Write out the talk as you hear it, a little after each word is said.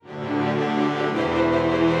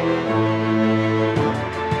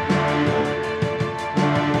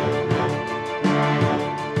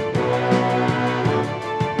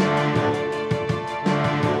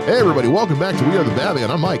everybody, welcome back to We Are the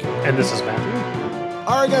Batman. I'm Mike. And this is Matthew.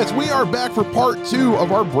 All right, guys, we are back for part 2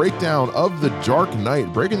 of our breakdown of The Dark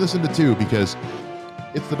Knight. Breaking this into 2 because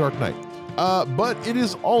it's The Dark Knight. But it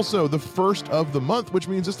is also the first of the month, which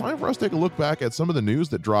means it's time for us to take a look back at some of the news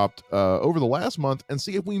that dropped over the last month and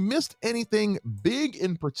see if we missed anything big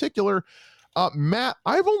in particular. Matt,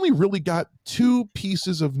 I've only really got 2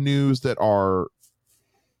 pieces of news that are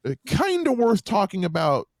kind of worth talking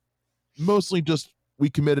about. Mostly just we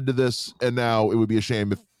committed to this and now it would be a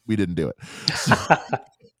shame if we didn't do it. So,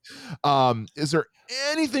 is there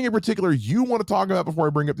anything in particular you want to talk about before I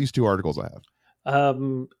bring up these 2 articles I have?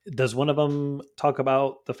 Does one of them talk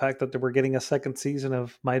about the fact that we're getting a second season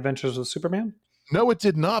of My Adventures with Superman? No, it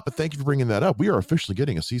did not, but thank you for bringing that up. We are officially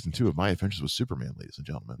getting a season 2 of My Adventures with Superman, ladies and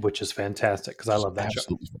gentlemen. Which is fantastic because I love that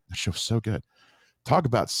show. That show's so good. Talk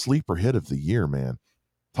about sleeper hit of the year, man.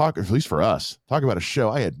 Talk, at least for us, talk about a show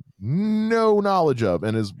I had no knowledge of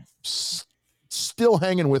and is still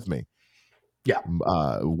hanging with me. Yeah.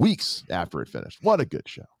 Weeks after it finished. What a good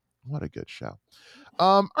show. What a good show.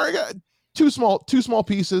 All right, got two small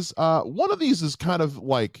pieces. One of these is kind of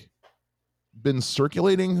like been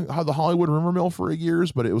circulating how the Hollywood rumor mill for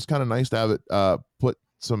years, but it was kind of nice to have it put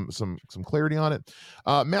some clarity on it.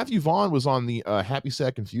 Matthew Vaughn was on the Happy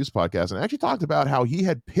Sad Confused podcast and actually talked about how he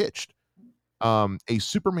had pitched a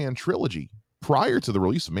Superman trilogy prior to the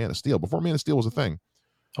release of Man of Steel, before Man of Steel was a thing.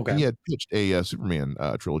 Okay. He had pitched a Superman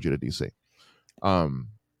trilogy to DC. Don't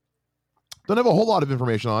have a whole lot of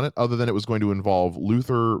information on it other than it was going to involve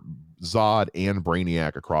Luthor, Zod, and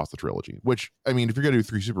Brainiac across the trilogy, which, I mean, if you're going to do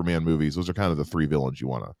 3 Superman movies, those are kind of the 3 villains you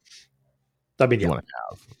want to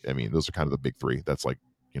have. I mean, those are kind of the big 3. That's like,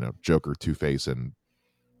 Joker, Two-Face, and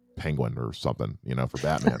Penguin or something, for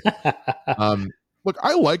Batman. Look,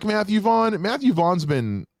 I like Matthew Vaughn. Matthew Vaughn's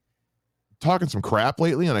been talking some crap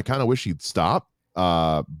lately, and I kind of wish he'd stop.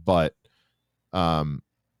 But I'd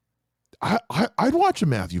watch a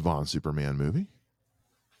Matthew Vaughn Superman movie.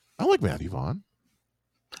 I like Matthew Vaughn.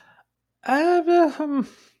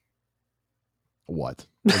 What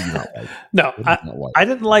do you not like? No, I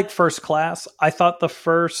didn't like First Class. I thought the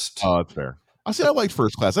first. Oh, that's fair. I liked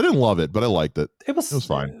First Class. I didn't love it, but I liked it. It was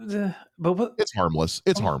fine. But it's harmless.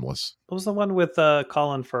 It's harmless. What was the one with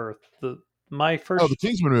Colin Firth? The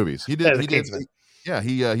Kingsman movies. He did. Kingsman.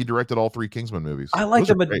 He directed all 3 Kingsman movies. I like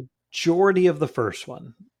the majority of the first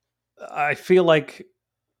one. I feel like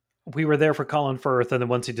we were there for Colin Firth, and then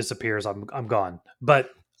once he disappears, I'm gone.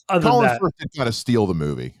 But other Colin than that, Firth did kind of steal the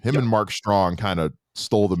movie. Him and Mark Strong kind of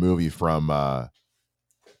stole the movie from guy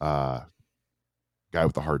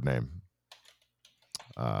with the hard name.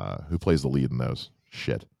 Who plays the lead in those?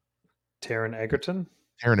 Shit. Taron Egerton.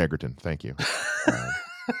 Taron Egerton. Thank you.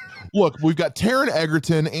 Look, we've got Taron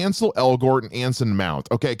Egerton, Ansel Elgort, and Anson Mount.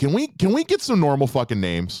 Okay, can we get some normal fucking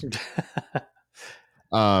names?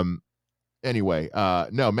 Anyway,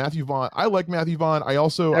 no, Matthew Vaughn. I like Matthew Vaughn. I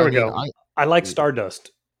also I like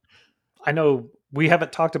Stardust. I know we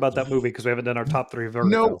haven't talked about that movie because we haven't done our top 3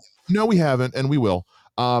 Vertigo. No, we haven't, and we will.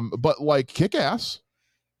 But like Kick-Ass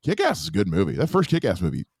is a good movie. That first Kick-Ass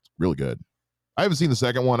movie, really good. I haven't seen the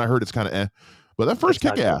second one. I heard it's kind of but that first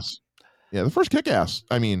Kick-Ass, the first Kick-Ass.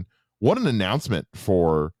 I mean, what an announcement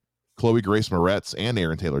for Chloe Grace Moretz and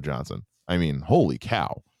Aaron Taylor Johnson. I mean, holy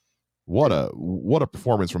cow. What a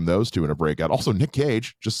performance from those 2 in a breakout. Also, Nick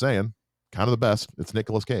Cage, just saying, kind of the best. It's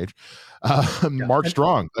Nicolas Cage. Mark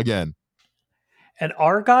Strong again. And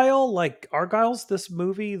Argyle's this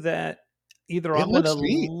movie that either I'm going to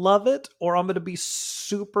love it or I'm going to be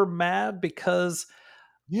super mad because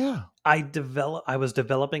I was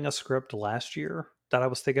developing a script last year that I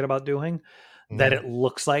was thinking about doing that it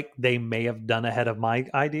looks like they may have done ahead of my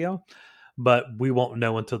idea, but we won't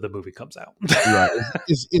know until the movie comes out. Right.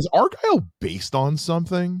 Is Argyle based on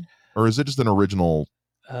something, or is it just an original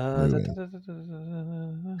movie?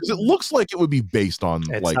 Because it looks like it would be based on.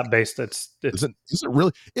 It's not based. Is it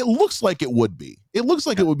really? It looks like it would be. It looks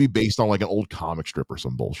like it would be based on like an old comic strip or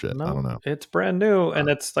some bullshit. No, I don't know. It's brand new, and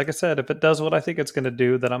it's like I said. If it does what I think it's going to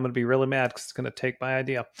do, then I'm going to be really mad because it's going to take my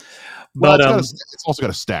idea. But it's also got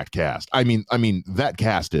a stacked cast. I mean that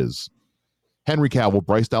cast is Henry Cavill,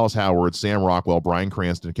 Bryce Dallas Howard, Sam Rockwell, Bryan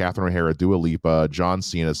Cranston, Catherine O'Hara, Dua Lipa, John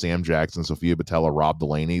Cena, Sam Jackson, Sophia Boutella, Rob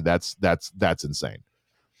Delaney. That's insane.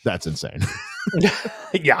 That's insane.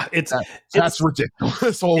 Yeah, that's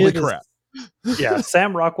ridiculous. Holy crap. Yeah,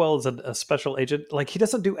 Sam Rockwell is a special agent. Like, he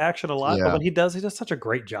doesn't do action a lot, but when he does such a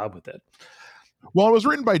great job with it. Well, it was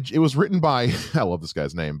written by I love this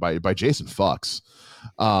guy's name, by Jason Fuchs,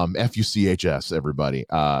 Fuchs, everybody,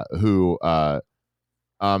 who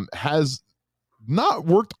has not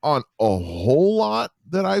worked on a whole lot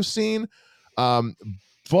that I've seen.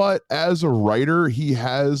 But as a writer, he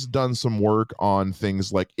has done some work on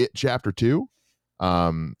things like It Chapter 2.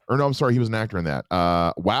 Or no, I'm sorry, he was an actor in that.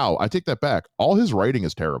 Wow, I take that back. All his writing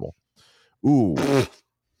is terrible. Ooh.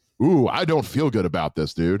 Ooh, I don't feel good about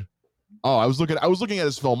this, dude. Oh, I was looking at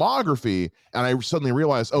his filmography and I suddenly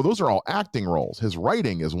realized, oh, those are all acting roles. His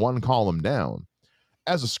writing is one column down.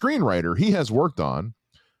 As a screenwriter, he has worked on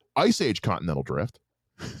Ice Age Continental Drift,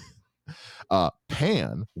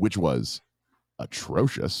 Pan, which was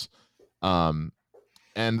atrocious. And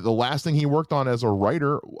the last thing he worked on as a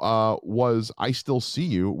writer was I Still See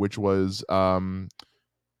You, which was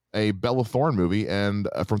a Bella Thorne movie and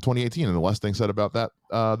from 2018. And the less thing said about that,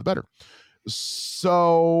 the better.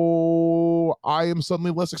 So I am suddenly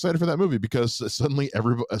less excited for that movie because suddenly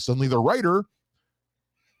the writer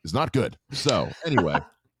is not good. So anyway,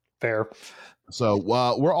 fair. So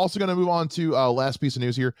we're also going to move on to last piece of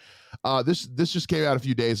news here. This just came out a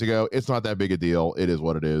few days ago. It's not that big a deal. It is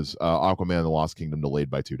what it is. Aquaman and the Lost Kingdom delayed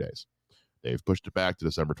by 2 days. They've pushed it back to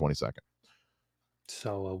December 22nd.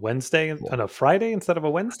 So a Wednesday on a Friday instead of a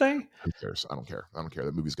Wednesday? Who cares? I don't care.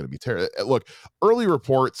 The movie's going to be terrible. Look, early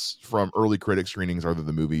reports from early critic screenings are that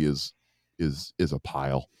the movie is a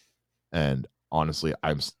pile. And honestly,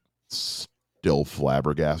 I'm still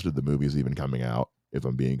flabbergasted the movie is even coming out, if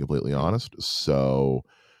I'm being completely honest. So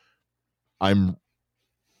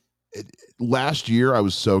last year I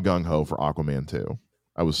was so gung-ho for Aquaman 2.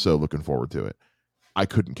 I was so looking forward to it. I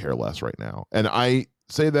couldn't care less right now. And I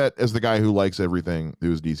say that as the guy who likes everything,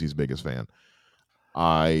 who is DC's biggest fan.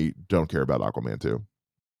 I don't care about Aquaman 2.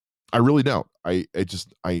 I really don't. It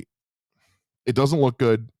doesn't look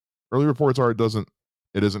good. Early reports are it isn't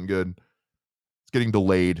good. It's getting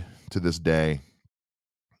delayed to this day.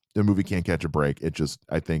 The movie can't catch a break.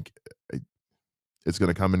 I think it's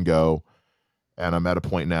going to come and go. And I'm at a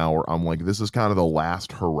point now where I'm like, this is kind of the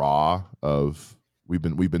last hurrah of we've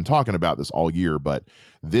been talking about this all year, but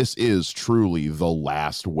this is truly the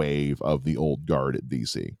last wave of the old guard at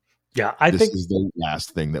DC. Yeah, this is the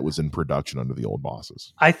last thing that was in production under the old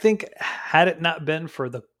bosses. I think had it not been for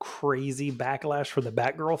the crazy backlash for the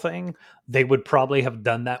Batgirl thing, they would probably have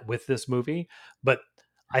done that with this movie. But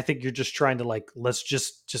I think you're just trying to let's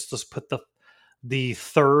put the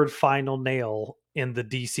third final nail in the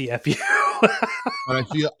DCFU. And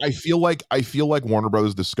I feel like Warner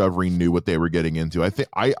Brothers Discovery knew what they were getting into. I think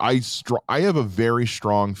I have a very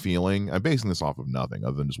strong feeling. I'm basing this off of nothing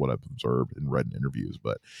other than just what I've observed and read in interviews,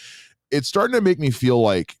 but it's starting to make me feel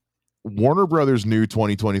like Warner Brothers knew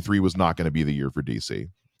 2023 was not going to be the year for DC.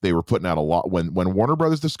 They were putting out a lot when Warner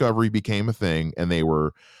Brothers Discovery became a thing and they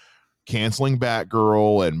were canceling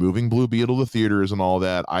Batgirl and moving Blue Beetle to theaters and all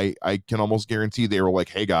that. I can almost guarantee they were like,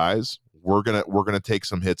 hey guys, we're gonna take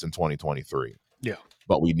some hits in 2023. Yeah.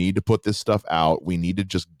 But we need to put this stuff out. We need to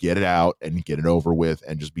just get it out and get it over with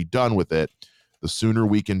and just be done with it. The sooner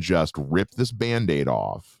we can just rip this Band-Aid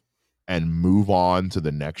off and move on to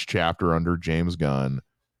the next chapter under James Gunn,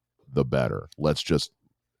 the better. Let's just,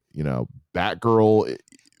 Batgirl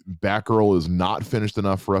is not finished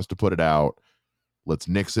enough for us to put it out. Let's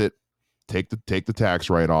nix it. Take the tax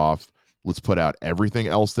write-off. Let's put out everything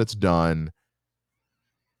else that's done.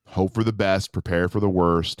 Hope for the best, prepare for the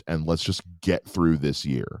worst, and let's just get through this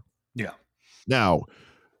year. Yeah. Now,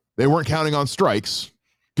 they weren't counting on strikes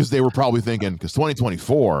because they were probably thinking, because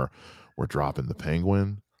 2024, we're dropping the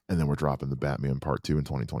Penguin, and then we're dropping the Batman Part 2 in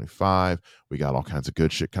 2025. We got all kinds of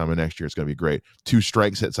good shit coming next year. It's going to be great. 2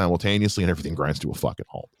 strikes hit simultaneously, and everything grinds to a fucking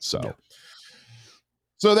halt. So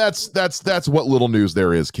that's what little news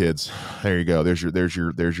there is, kids. There you go. There's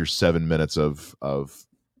your 7 minutes of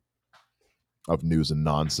news and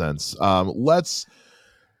nonsense. All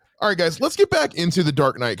right, guys, let's get back into The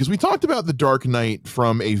Dark Knight because we talked about The Dark Knight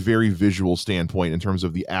from a very visual standpoint in terms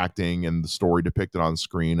of the acting and the story depicted on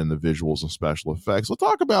screen and the visuals and special effects. Let's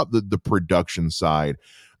talk about the production side,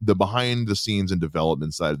 the behind the scenes and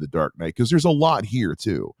development side of The Dark Knight, because there's a lot here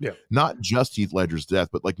too. Yeah. Not just Heath Ledger's death,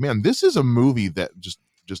 but this is a movie that just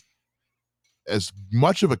as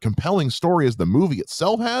much of a compelling story as the movie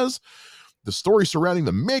itself has. The story surrounding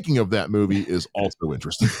the making of that movie is also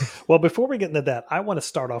interesting. Well, before we get into that, I want to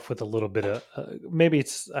start off with a little bit of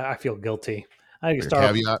I feel guilty. I can start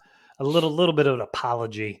off a little bit of an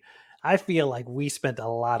apology. I feel like we spent a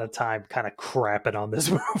lot of time kind of crapping on this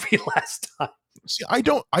movie last time. See, I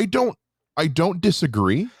don't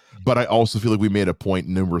disagree, but I also feel like we made a point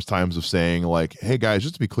numerous times of saying like, hey guys,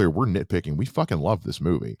 just to be clear, we're nitpicking. We fucking love this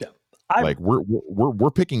movie. Yeah.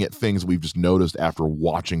 We're picking at things we've just noticed after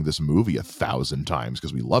watching this movie 1,000 times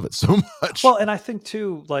because we love it so much. Well, and I think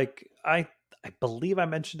too, I believe I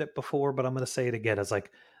mentioned it before, but I'm going to say it again. It's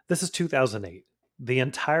like, this is 2008. the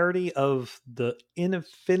entirety of the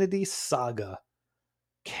Infinity Saga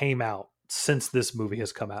came out since this movie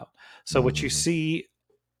has come out. So what you see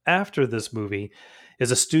after this movie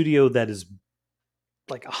is a studio that is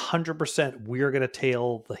like 100%, we're going to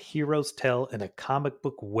tell the hero's tale in a comic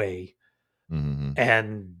book way.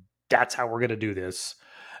 And that's how we're going to do this.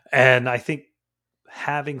 And I think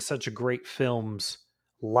having such great films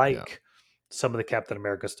like some of the Captain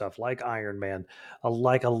America stuff, like Iron Man,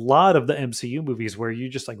 like a lot of the MCU movies where you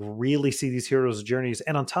just like really see these heroes' journeys.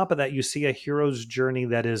 And on top of that, you see a hero's journey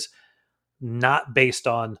that is not based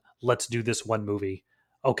on let's do this one movie.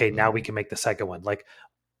 Okay, now we can make the second one. Like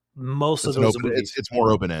most of those movies, it's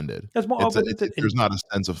more open ended. It's more open ended. There's not a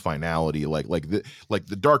sense of finality. Like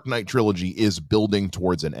the Dark Knight trilogy is building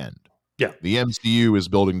towards an end. Yeah, the MCU is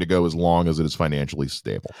building to go as long as it is financially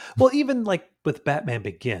stable. Well, even like with Batman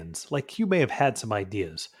Begins, like you may have had some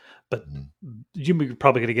ideas, but you're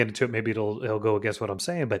probably going to get into it. Maybe it'll go against what I'm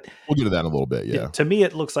saying, but we'll get to that in a little bit. Yeah. To me,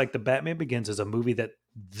 it looks like the Batman Begins is a movie that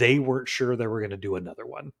they weren't sure they were going to do another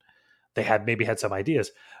one. They maybe had some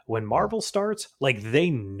ideas. When Marvel starts, like they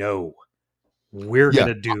know we're going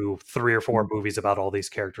to do 3 or 4 movies about all these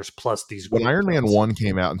characters plus these. When Iron Man 1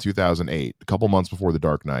 came out in 2008, a couple months before The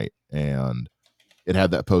Dark Knight, and it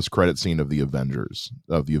had that post-credit scene of the Avengers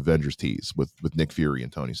tease with Nick Fury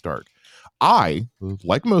and Tony Stark. I,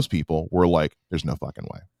 like most people, were like, there's no fucking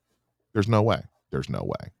way. There's no way. There's no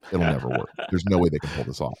way. It'll never work. There's no way they can pull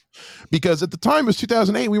this off. Because at the time, it was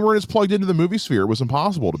 2008, we weren't as plugged into the movie sphere. It was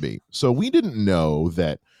impossible to be. So we didn't know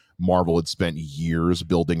that Marvel had spent years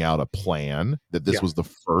building out a plan, that this was the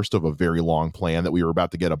first of a very long plan, that we were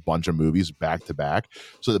about to get a bunch of movies back to back,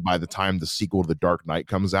 so that by the time the sequel to The Dark Knight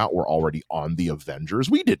comes out, we're already on the Avengers.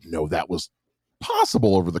 We didn't know that was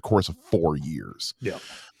possible over the course of 4 years. Yeah.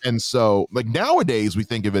 And so like nowadays we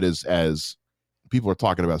think of it as people are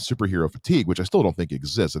talking about superhero fatigue, which I still don't think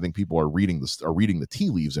exists. I think people are reading the tea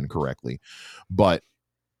leaves incorrectly. But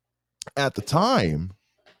at the time,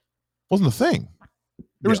 wasn't a thing.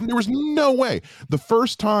 There was no way. The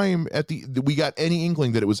first time we got any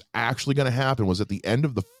inkling that it was actually going to happen was at the end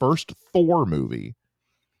of the first Thor movie,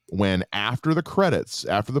 when after the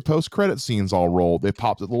post-credit scenes all rolled, they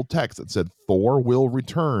popped a little text that said Thor will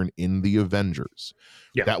return in the Avengers.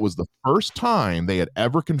 Yeah. That was the first time they had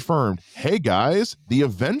ever confirmed, hey guys, the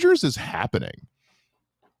Avengers is happening.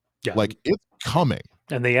 Yeah. Like it's coming.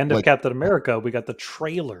 And the end of Captain America, we got the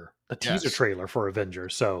trailer, the teaser trailer for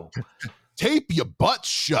Avengers. So tape your butt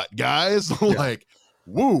shut, guys. Like,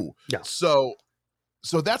 woo. Yeah. So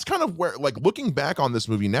that's kind of where, like, looking back on this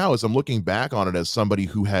movie now, as I'm looking back on it as somebody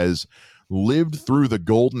who has lived through the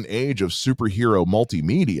golden age of superhero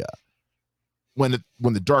multimedia. When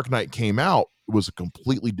the Dark Knight came out, it was a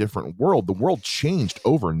completely different world. The world changed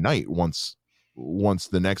overnight once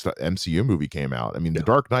the next MCU movie came out. I mean, The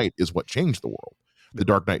Dark Knight is what changed the world. The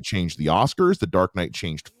Dark Knight changed the Oscars. The Dark Knight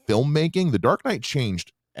changed filmmaking. The Dark Knight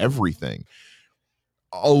changed everything,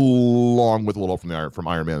 along with a little from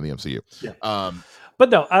Iron Man and the MCU. Yeah. But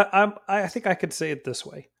no, I think I could say it this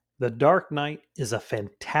way. The Dark Knight is a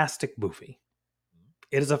fantastic movie.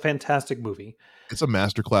 It is a fantastic movie. It's a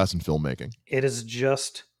masterclass in filmmaking. It is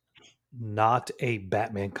just not a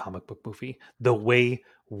Batman comic book movie the way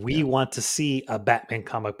we want to see a Batman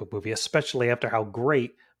comic book movie, especially after how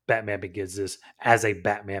great Batman Begins is as a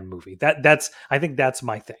Batman movie. I think that's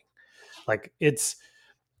my thing. Like it's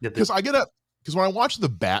because when I watch the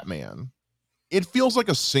Batman, it feels like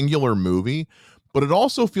a singular movie, but it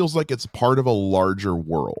also feels like it's part of a larger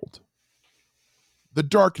world. The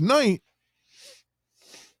Dark Knight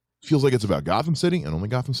feels like it's about Gotham City and only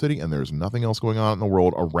Gotham City, and there's nothing else going on in the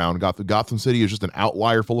world around Gotham. Gotham City is just an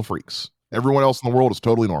outlier full of freaks. Everyone else in the world is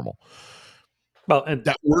totally normal. Well, and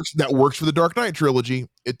that works for the Dark Knight trilogy.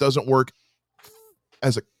 It doesn't work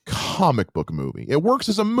as a comic book movie. It works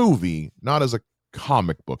as a movie, not as a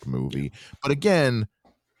comic book movie. But again,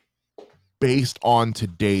 based on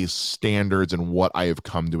today's standards and what I have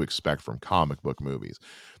come to expect from comic book movies,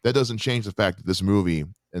 that doesn't change the fact that this movie,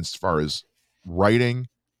 as far as writing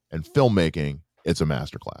and filmmaking, it's a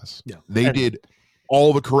masterclass. Yeah. They did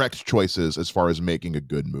all the correct choices as far as making a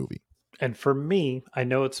good movie. And for me, I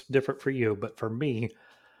know it's different for you, but for me,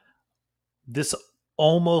 this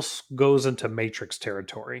almost goes into Matrix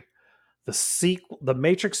territory. The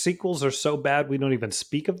Matrix sequels are so bad we don't even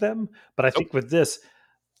speak of them. But I think with this,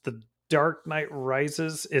 The Dark Knight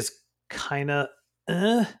Rises is kind of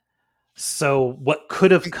So what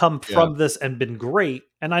could have come from this and been great,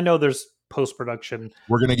 and I know there's post-production.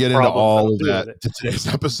 We're going to get into all of that to today's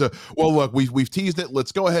episode. Well, look, we've teased it.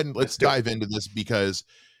 Let's go ahead and let's dive into this, because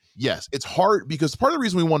Yes, it's hard because part of the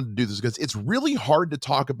reason we wanted to do this is because it's really hard to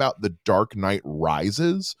talk about The Dark Knight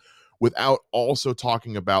Rises without also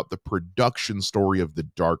talking about the production story of The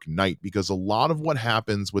Dark Knight, because a lot of what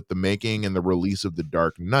happens with the making and the release of The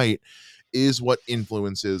Dark Knight is what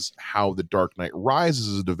influences how The Dark Knight Rises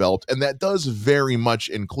is developed, and that does very much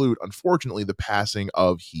include, unfortunately, the passing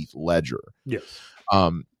of Heath Ledger. Yes.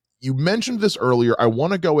 You mentioned this earlier. I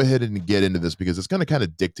want to go ahead and get into this because it's going to kind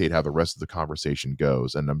of dictate how the rest of the conversation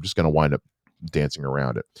goes, and I'm just going to wind up dancing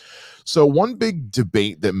around it. So one big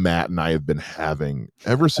debate that Matt and I have been having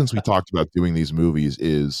ever since we talked about doing these movies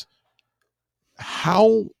is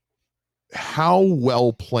how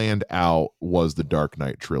well planned out was the Dark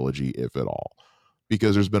Knight trilogy, if at all?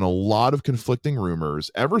 Because there's been a lot of conflicting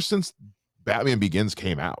rumors ever since Batman Begins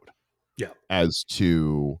came out. Yeah. As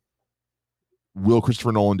to, will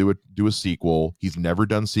Christopher Nolan do a sequel? He's never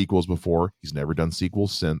done sequels before. He's never done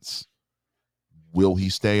sequels since. Will he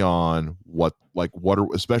stay on?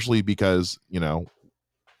 Especially because,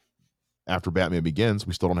 after Batman Begins,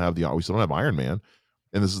 we still don't have Iron Man.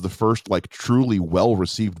 And this is the first truly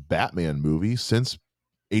well-received Batman movie since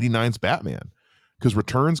 89's Batman. Because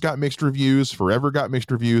Returns got mixed reviews, Forever got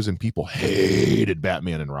mixed reviews, and people hated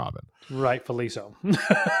Batman and Robin. Rightfully so.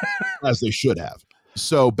 As they should have.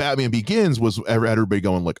 So Batman Begins was everybody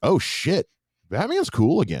going like, oh shit, Batman's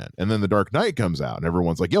cool again. And then The Dark Knight comes out and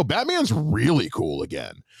everyone's like, yo, Batman's really cool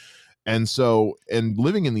again. And so, and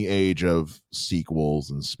living in the age of sequels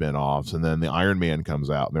and spinoffs, and then the Iron Man comes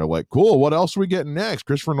out and they're like, cool, what else are we getting next?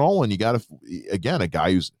 Christopher Nolan, you got to, again, a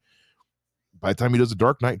guy who's, by the time he does the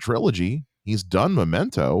Dark Knight trilogy, he's done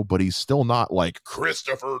Memento, but he's still not like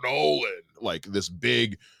Christopher Nolan, like this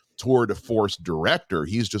big tour de force director.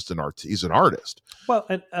 He's just he's an artist. Well,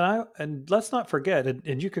 and let's not forget,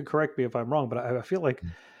 and you can correct me if I'm wrong, but I feel like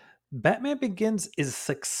Batman Begins is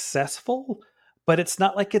successful, but it's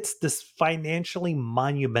not like it's this financially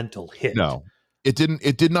monumental hit. No, it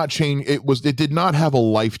did not change. It did not have a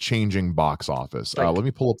life-changing box office. Let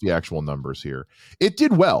me pull up the actual numbers here. It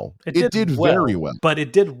did well. It did very well. But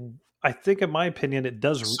it did, I think, in my opinion, it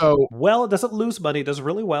does well. It doesn't lose money. It does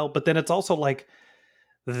really well. But then it's also like,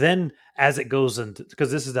 then as it goes into,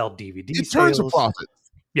 because this is how DVD it turns a profit.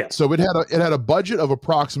 Yeah. So it had a budget of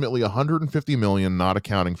approximately 150 million, not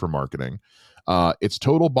accounting for marketing. Its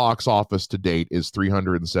total box office to date is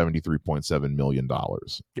 $373.7 million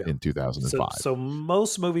in 2005. So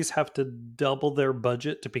most movies have to double their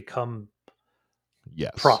budget to become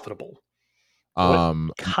profitable.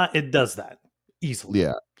 It does that easily.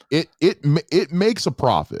 Yeah. It makes a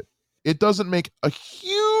profit. It doesn't make a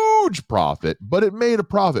huge profit, but it made a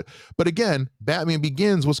profit. But again, Batman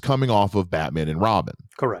Begins was coming off of Batman and Robin.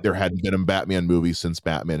 Correct. There hadn't been a Batman movie since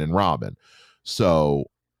Batman and Robin. So,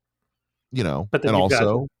 but and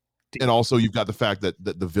also you've got the fact that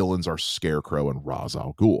the villains are Scarecrow and Ra's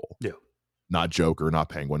al Ghul. Yeah. Not Joker, not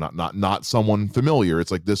Penguin, not someone familiar. It's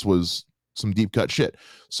like this was some deep cut shit.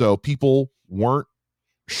 So people weren't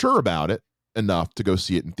sure about it enough to go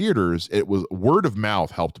see it in theaters. It was word of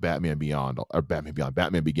mouth helped Batman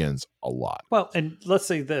Begins a lot. Well, and let's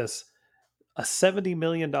say this, a $70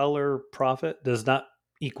 million profit does not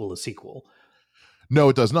equal a sequel. No,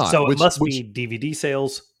 it does not. So it must be DVD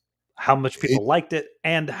sales, how much people liked it,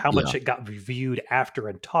 and how much it got reviewed after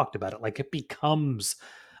and talked about it. Like it becomes,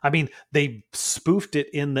 I mean, they spoofed it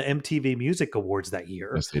in the MTV Music Awards that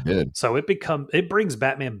year. Yes, they did. So it brings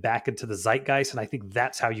Batman back into the zeitgeist, and I think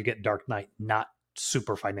that's how you get Dark Knight, not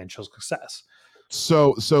super financial success.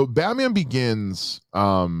 So Batman Begins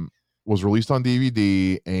was released on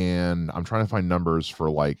DVD, and I'm trying to find numbers for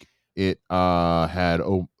it had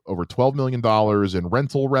over $12 million in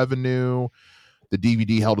rental revenue. The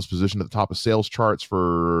DVD held its position at the top of sales charts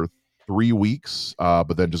for 3 weeks,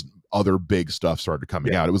 but then just other big stuff started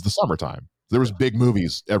coming out. It was the summertime. There was big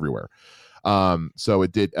movies everywhere. So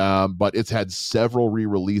it did, but it's had several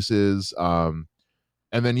re-releases. And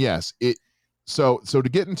then so to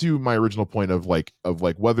get into my original point of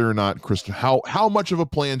whether or not how much of a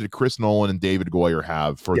plan did Chris Nolan and David Goyer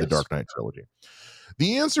have for the Dark Knight trilogy?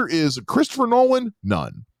 The answer is Christopher Nolan,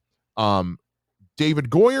 none. David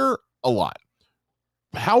Goyer, a lot.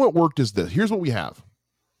 How it worked is this. Here's what we have.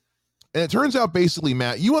 And it turns out basically,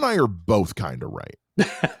 Matt, you and I are both kind of right.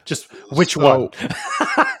 Just which one?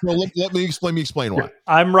 Well, let me explain why.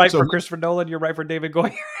 I'm right for Christopher Nolan. You're right for David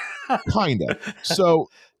Goyer. Kind of.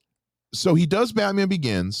 So he does Batman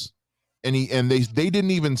Begins, and they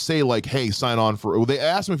didn't even say like, hey, sign on for. Well, they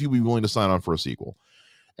asked him if he'd be willing to sign on for a sequel.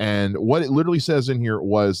 And what it literally says in here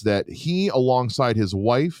was that he, alongside his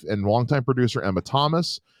wife and longtime producer Emma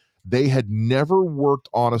Thomas, they had never worked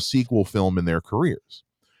on a sequel film in their careers.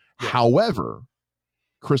 However,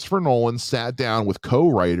 Christopher Nolan sat down with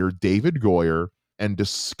co-writer David Goyer and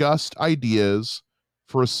discussed ideas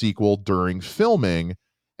for a sequel during filming.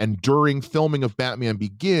 And during filming of Batman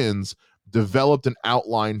Begins, developed an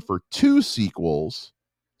outline for 2 sequels,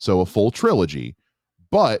 so a full trilogy.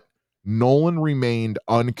 But Nolan remained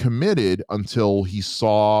uncommitted until he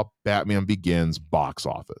saw Batman Begins box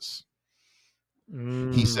office.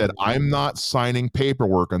 He said, I'm not signing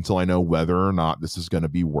paperwork until I know whether or not this is going to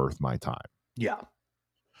be worth my time. Yeah.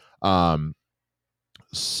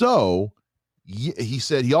 So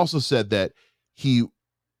he also said that he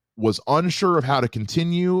was unsure of how to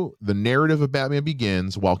continue the narrative of Batman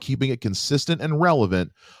Begins while keeping it consistent and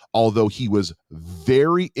relevant, although he was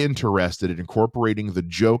very interested in incorporating the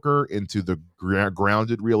Joker into the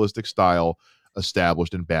grounded, realistic style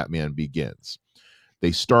established in Batman Begins.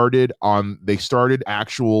 They started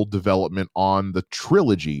actual development on the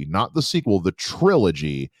trilogy, not the sequel, the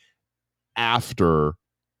trilogy, after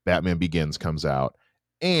Batman Begins comes out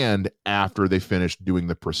and after they finished doing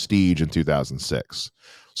The Prestige in 2006.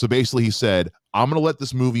 So basically he said, I'm going to let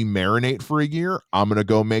this movie marinate for a year. I'm going to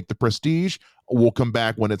go make The Prestige. We'll come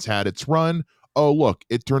back when it's had its run. Oh, look,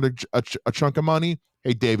 it turned a chunk of money.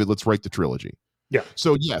 Hey, David, let's write the trilogy. Yeah.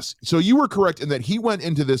 So yes. So you were correct in that he went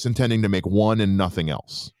into this intending to make one and nothing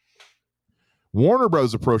else. Warner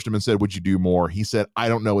Bros. Approached him and said, would you do more? He said, I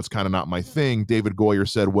don't know. It's kind of not my thing. David Goyer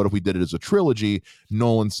said, what if we did it as a trilogy?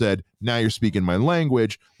 Nolan said, now you're speaking my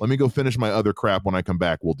language. Let me go finish my other crap. When I come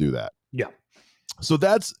back, we'll do that. Yeah. So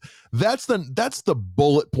that's the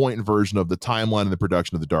bullet point version of the timeline and the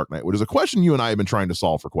production of The Dark Knight, which is a question you and I have been trying to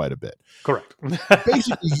solve for quite a bit. Correct.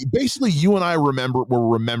 basically, you and I were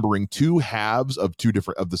remembering 2 halves of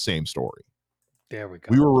the same story. There we go.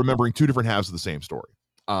 We were remembering 2 different halves of the same story.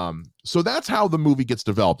 So that's how the movie gets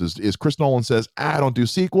developed. Is Chris Nolan says, I don't do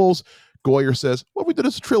sequels. Goyer says, well, we did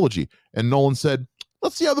as a trilogy. And Nolan said,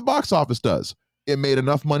 let's see how the box office does. It made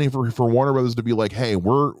enough money for Warner Brothers to be like, hey,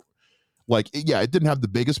 we're like, yeah, it didn't have the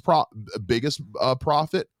biggest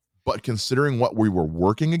profit, but considering what we were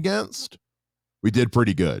working against, we did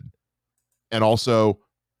pretty good. And also,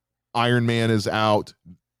 Iron Man is out.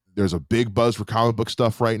 There's a big buzz for comic book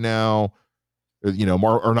stuff right now. You know,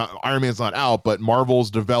 Iron Man's not out, but Marvel's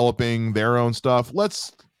developing their own stuff.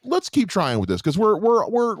 Let's keep trying with this because we're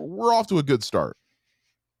off to a good start.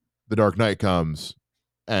 The Dark Knight comes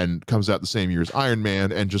out the same year as Iron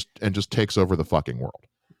Man and just takes over the fucking world.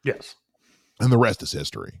 Yes. And the rest is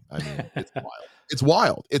history. I mean, it's wild. It's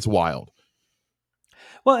wild. It's wild.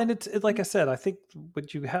 Well, and it's like I said, I think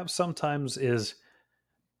what you have sometimes is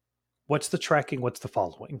what's the tracking, what's the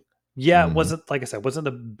following. Yeah, it wasn't, like I said, wasn't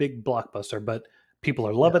a big blockbuster, but people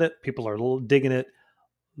are loving it. People are digging it.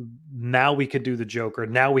 Now we can do the Joker.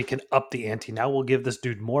 Now we can up the ante. Now we'll give this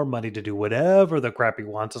dude more money to do whatever the crap he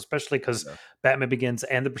wants, especially because Batman Begins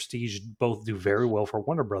and The Prestige both do very well for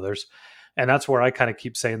Warner Brothers. And that's where I kind of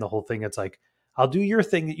keep saying the whole thing. It's like, I'll do your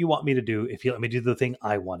thing that you want me to do if you let me do the thing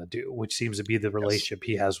I want to do, which seems to be the relationship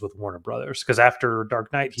he has with Warner Brothers. Because after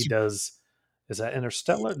Dark Knight, he does, is that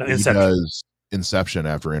Interstellar? No, Inception. He does Inception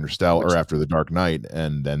after Interstellar or after The Dark Knight.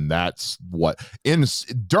 And then that's what in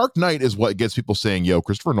Dark Knight is what gets people saying, yo,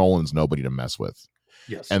 Christopher Nolan's nobody to mess with.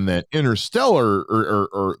 Yes. And then Interstellar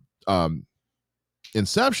or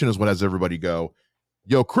Inception is what has everybody go,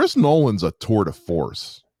 yo, Chris Nolan's a tour de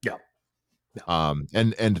force. Yeah.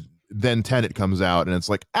 And then Tenet comes out and it's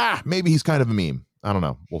like, maybe he's kind of a meme. I don't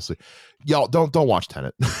know. We'll see. Y'all don't watch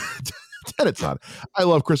Tenet. Tenet's not. I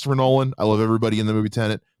love Christopher Nolan. I love everybody in the movie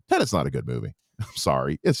Tenet. Tenet's not a good movie. I'm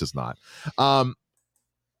sorry. It's just not.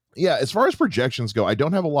 Yeah, as far as projections go, I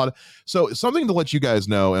don't have a lot of, so something to let you guys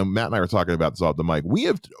know, and Matt and I were talking about this off the mic. We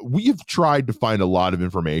have tried to find a lot of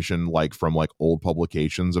information like from like old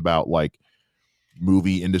publications about like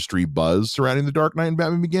movie industry buzz surrounding The Dark Knight and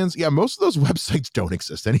Batman Begins. Yeah, most of those websites don't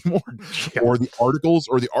exist anymore. Yeah. or the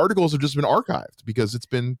articles have just been archived because it's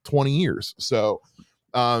been 20 years. So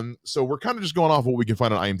we're kind of just going off what we can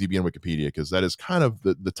find on IMDb and Wikipedia, because that is kind of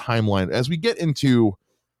the timeline. As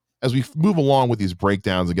we move along with these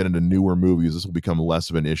breakdowns and get into newer movies, this will become less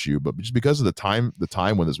of an issue. But just because of the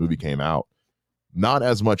time when this movie came out, not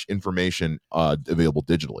as much information available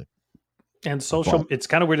digitally. And it's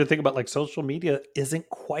kind of weird to think about, like, social media isn't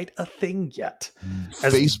quite a thing yet.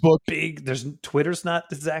 Facebook, Twitter's not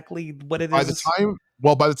exactly what it is. By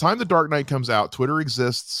the time The Dark Knight comes out, Twitter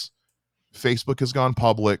exists. Facebook has gone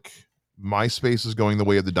public. MySpace is going the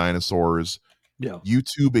way of the dinosaurs. Yeah.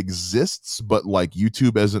 YouTube exists, but like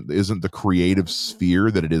YouTube isn't the creative sphere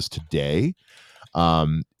that it is today.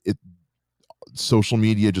 Social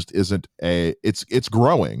media just isn't it's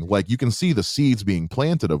growing. Like, you can see the seeds being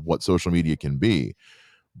planted of what social media can be,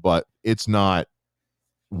 but it's not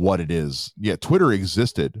what it is. Yeah, Twitter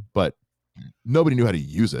existed, but nobody knew how to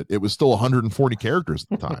use it. It was still 140 characters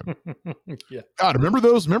at the time. Yeah. God, remember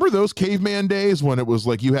those caveman days when it was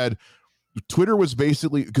like you had Twitter was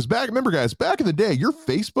basically, because remember guys, back in the day, your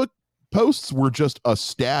Facebook posts were just a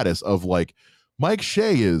status of like Mike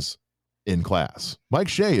Shea is in class. Mike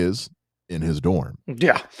Shea is in his dorm.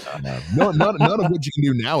 Yeah. None of what you can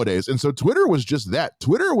do nowadays. And so Twitter was just that.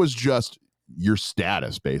 Twitter was just your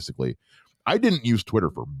status, basically. I didn't use Twitter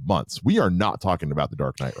for months. We are not talking about The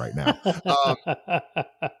Dark Knight right now.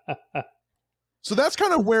 So that's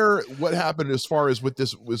kind of what happened as far as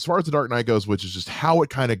The Dark Knight goes, which is just how it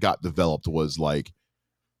kind of got developed. Was like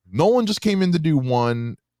Nolan just came in to do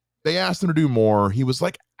one. They asked him to do more. He was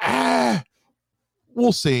like,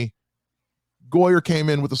 we'll see. Goyer came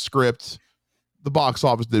in with a script. The box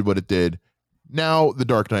office did what it did. Now The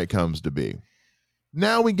Dark Knight comes to be.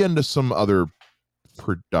 Now we get into some other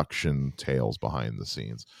production tales behind the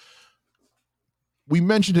scenes. We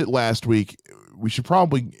mentioned it last week. We should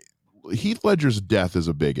probably... Heath Ledger's death is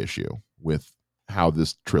a big issue with how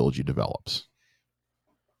this trilogy develops.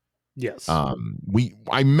 Yes.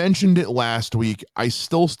 I mentioned it last week. I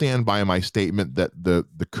still stand by my statement that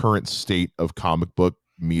the current state of comic book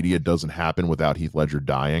media doesn't happen without Heath Ledger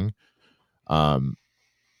dying. And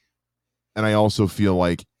I also feel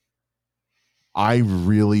like I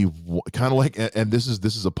really kind of like, and this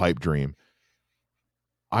is a pipe dream.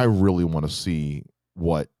 I really want to see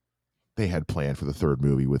what they had planned for the third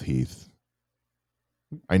movie with Heath.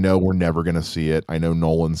 I know we're never going to see it. I know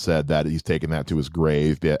Nolan said that he's taking that to his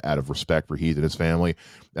grave out of respect for Heath and his family,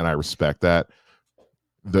 and I respect that.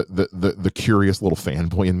 The curious little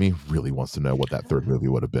fanboy in me really wants to know what that third movie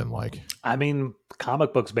would have been like. I mean,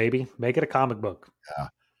 comic books, baby. Make it a comic book. Yeah.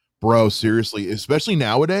 Bro, seriously, especially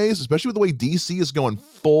nowadays, especially with the way DC is going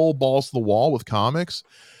full balls to the wall with comics,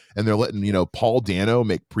 and they're letting, Paul Dano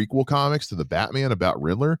make prequel comics to the Batman about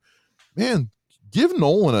Riddler. Man, give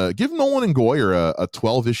Nolan and Goyer a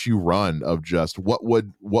 12-issue run of just what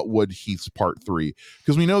would Heath's part 3,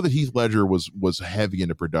 because we know that Heath Ledger was heavy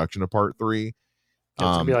into production of part 3. It's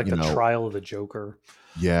gonna be like the trial of the Joker.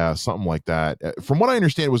 Yeah, something like that. From what I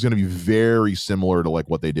understand, it was going to be very similar to like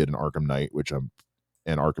what they did in Arkham Knight,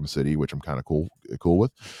 and Arkham City, which I'm kind of cool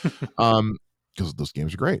with. Because those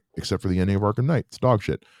games are great, except for the ending of Arkham Knight. It's dog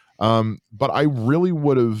shit. But I really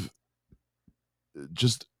would have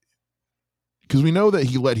just, because we know that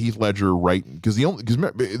he let Heath Ledger write, because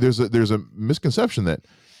there's a misconception that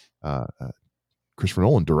Christopher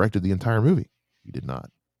Nolan directed the entire movie. He did not.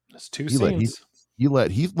 That's 2 scenes. He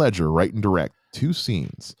let Heath Ledger write and direct 2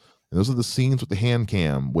 scenes, and those are the scenes with the hand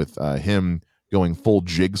cam with him going full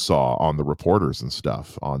Jigsaw on the reporters and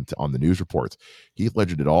stuff on the news reports. Heath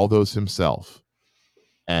Ledger did all those himself.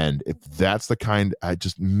 And if that's the kind, I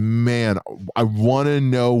want to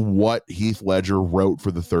know what Heath Ledger wrote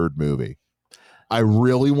for the third movie. I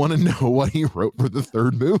really want to know what he wrote for the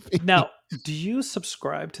third movie. Now, do you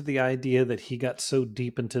subscribe to the idea that he got so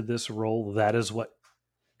deep into this role that is what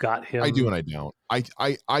got him? I do and I don't.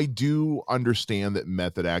 I do understand that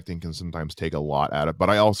method acting can sometimes take a lot out of it, but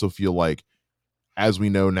I also feel like, as we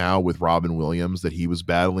know now with Robin Williams, that he was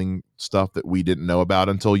battling stuff that we didn't know about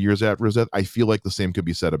until years after his death. I feel like the same could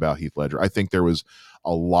be said about Heath Ledger. I think there was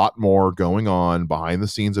a lot more going on behind the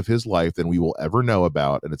scenes of his life than we will ever know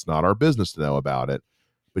about, and it's not our business to know about it.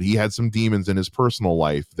 But he had some demons in his personal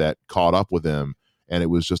life that caught up with him, and it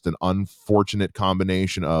was just an unfortunate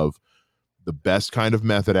combination of the best kind of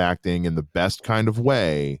method acting in the best kind of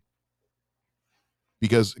way.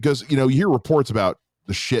 Because you hear reports about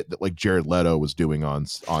the shit that like Jared Leto was doing on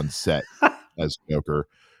set as Joker,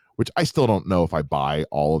 which I still don't know if I buy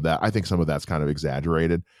all of that. I think some of that's kind of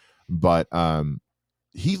exaggerated, but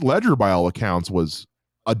Heath Ledger, by all accounts, was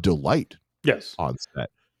a delight. Yes, on set.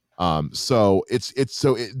 So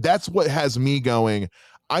that's what has me going.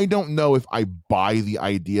 I don't know if I buy the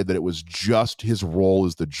idea that it was just his role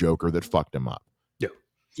as the Joker that fucked him up. Yeah,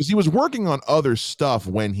 because he was working on other stuff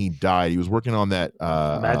when he died. He was working on that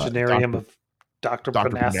Imaginarium of Dr.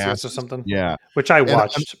 Parnassus or something. Yeah. Which I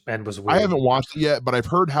watched and was weird. I haven't watched it yet, but I've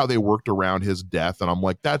heard how they worked around his death, and I'm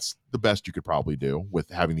like, that's the best you could probably do with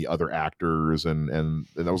having the other actors, and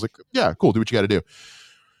I was like, yeah, cool, do what you got to do.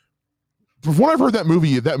 From what I've heard, that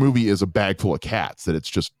movie is a bag full of cats, that it's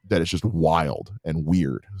just wild and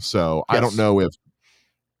weird. So yes. I don't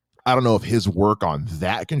know if his work on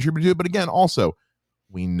that contributed to it, but again, also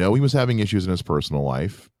we know he was having issues in his personal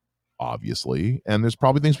life, obviously, and there's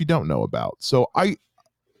probably things we don't know about. So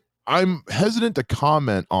I'm hesitant to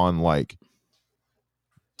comment on, like,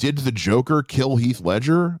 did the Joker kill Heath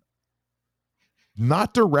Ledger?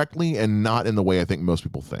 Not directly, and not in the way I think most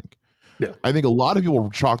people think. Yeah. I think a lot of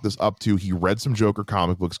people chalk this up to he read some Joker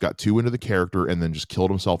comic books, got too into the character, and then just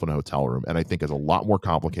killed himself in a hotel room. And I think it's a lot more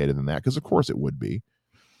complicated than that, because of course it would be.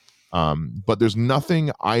 But there's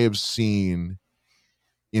nothing I have seen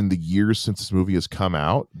in the years since this movie has come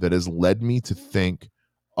out that has led me to think,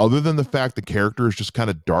 other than the fact the character is just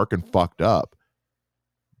kind of dark and fucked up,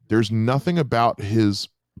 there's nothing about his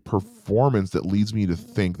performance that leads me to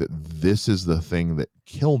think that this is the thing that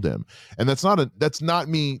killed him. And that's not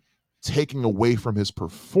me taking away from his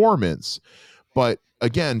performance, but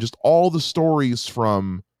again, just all the stories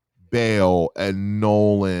from Bale and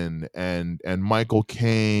Nolan and Michael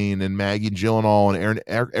Caine and Maggie Gyllenhaal and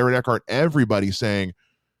Aaron Eckhart, everybody saying,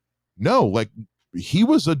 no, like, he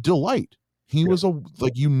was a delight. He was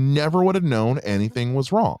you never would have known anything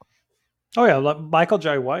was wrong. Oh yeah, like Michael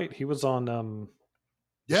Jai White, he was on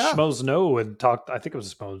Schmoes Know and talked, I think it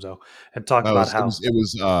was Schmoes Know, and talked about how it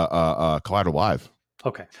was Collider Live.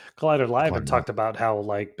 Okay. Collider Live and talked about how,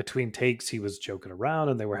 like, between takes he was joking around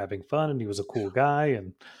and they were having fun and he was a cool guy.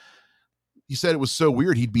 And he said it was so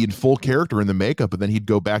weird. He'd be in full character in the makeup and then he'd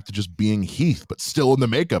go back to just being Heath, but still in the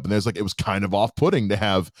makeup. And there's like, it was kind of off-putting to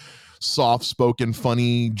have soft-spoken,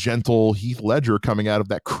 funny, gentle Heath Ledger coming out of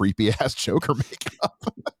that creepy-ass Joker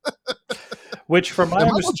makeup. Which, from my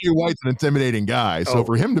understanding, Michael Jai White's an intimidating guy. So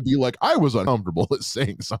for him to be like, I was uncomfortable at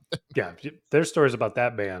saying something. Yeah, there's stories about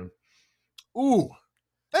that man. Ooh.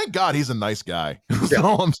 Thank God he's a nice guy.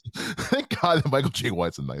 Yeah. Thank God that Michael Jai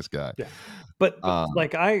White's a nice guy. Yeah. But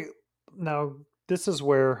like, now this is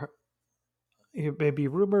where maybe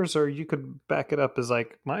rumors, or you could back it up, is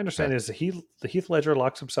like, my understanding is that Heath Ledger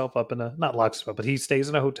locks himself up not locks himself, but he stays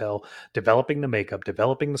in a hotel developing the makeup,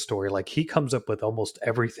 developing the story. Like, he comes up with almost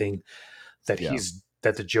everything that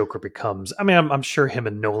that the Joker becomes. I mean, I'm sure him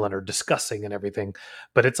and Nolan are discussing and everything,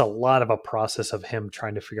 but it's a lot of a process of him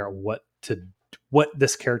trying to figure out what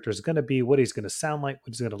this character is going to be, what he's going to sound like, what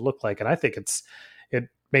he's going to look like. And I think it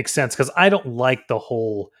makes sense, because I don't like the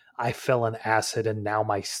whole, I fell in acid and now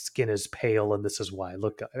my skin is pale and this is why I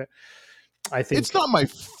look. I think it's not my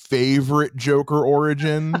favorite Joker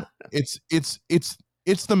origin. it's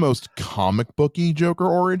the most comic booky Joker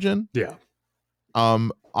origin. Yeah.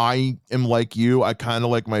 I am like you. I kind of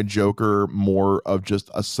like my Joker more of just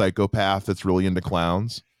a psychopath that's really into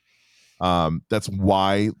clowns. That's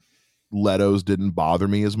why Leto's didn't bother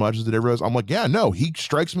me as much as it ever was. I'm like, yeah, no, he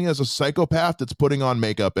strikes me as a psychopath that's putting on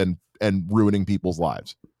makeup and ruining people's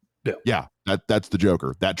lives. Yeah, that's the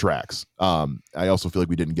Joker. That tracks. I also feel like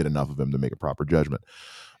we didn't get enough of him to make a proper judgment.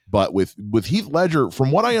 But with Heath Ledger,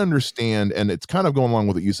 from what I understand, and it's kind of going along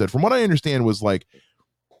with what you said, from what I understand was, like,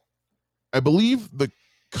 I believe the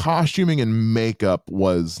costuming and makeup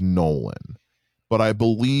was Nolan, but I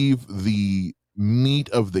believe the meat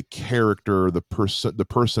of the character, the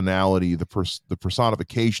personality, the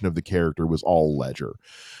personification of the character was all Ledger.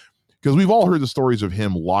 Because we've all heard the stories of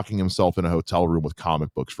him locking himself in a hotel room with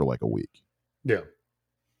comic books for like a week. Yeah.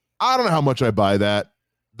 I don't know how much I buy that.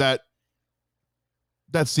 That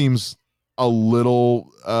seems a little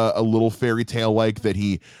fairy tale like, that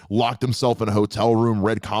he locked himself in a hotel room,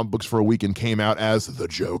 read comic books for a week, and came out as the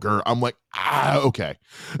Joker. I'm like, okay.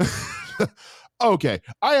 Okay.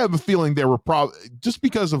 I have a feeling there were probably, just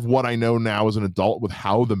because of what I know now as an adult with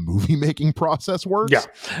how the movie making process works. Yeah.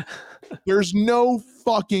 There's no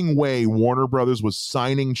fucking way Warner Brothers was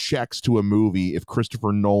signing checks to a movie if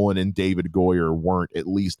Christopher Nolan and David Goyer weren't at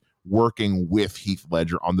least working with Heath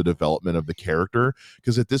Ledger on the development of the character.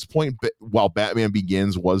 Because at this point, while Batman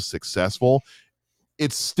Begins was successful,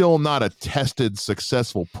 it's still not a tested,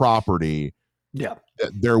 successful property. Yeah.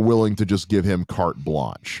 That they're willing to just give him carte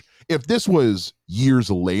blanche. If this was years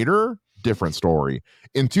later, different story.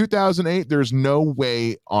 In 2008, there's no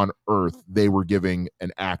way on earth they were giving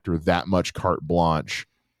an actor that much carte blanche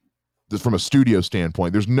from a studio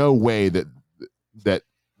standpoint. There's no way that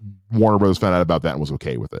Warner Brothers found out about that and was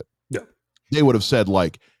okay with it. Yeah. They would have said,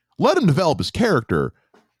 like, let him develop his character,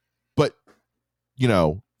 but, you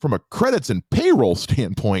know, from a credits and payroll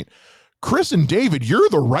standpoint, Chris and David, you're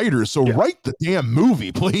the writers, so write the damn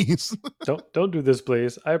movie, please. Don't do this,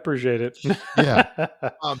 please. I appreciate it. Yeah.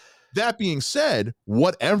 That being said,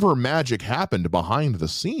 whatever magic happened behind the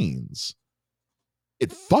scenes,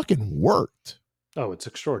 it fucking worked. Oh, it's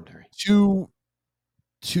extraordinary.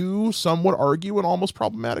 To some would argue an almost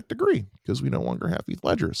problematic degree, because we no longer have Heath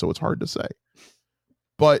Ledger, so it's hard to say.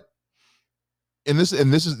 But this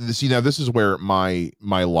is where my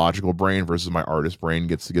logical brain versus my artist brain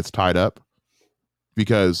gets tied up.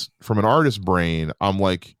 Because from an artist brain, I'm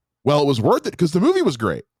like, well, it was worth it because the movie was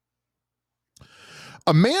great.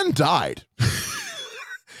 A man died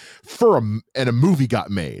and a movie got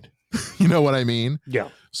made. You know what I mean? Yeah.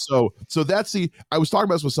 So that's I was talking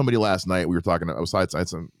about this with somebody last night. We were talking, I had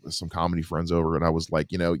some comedy friends over, and I was like,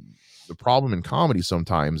 the problem in comedy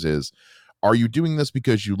sometimes is, are you doing this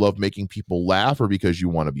because you love making people laugh or because you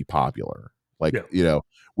want to be popular? Like,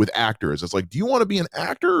 with actors, it's like, do you want to be an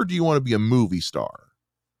actor or do you want to be a movie star?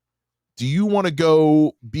 Do you want to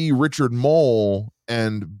go be Richard Mole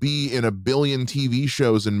and be in a billion TV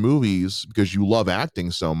shows and movies because you love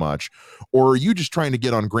acting so much? Or are you just trying to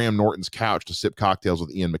get on Graham Norton's couch to sip cocktails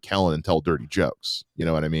with Ian McKellen and tell dirty jokes? You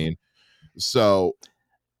know what I mean? So,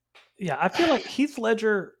 yeah, I feel like Heath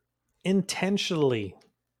Ledger intentionally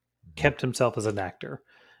kept himself as an actor.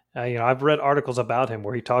 I've read articles about him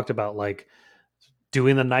where he talked about like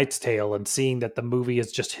doing The Knight's Tale and seeing that the movie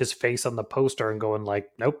is just his face on the poster and going like,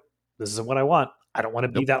 nope, this isn't what I want. I don't want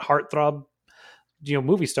to be that heartthrob,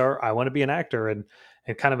 movie star. I want to be an actor, and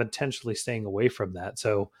kind of intentionally staying away from that.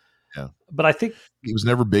 So, yeah. But I think he was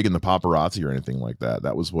never big in the paparazzi or anything like that.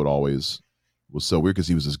 That was what always was so weird, because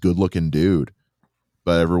he was this good looking dude,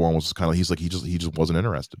 but everyone was kind of, he's like, he just wasn't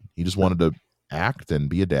interested. He just wanted to act and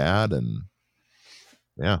be a dad, and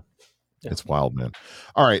yeah. It's wild, man.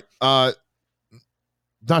 All right.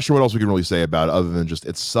 Not sure what else we can really say about it other than just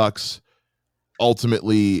it sucks.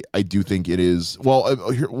 Ultimately, I do think it is.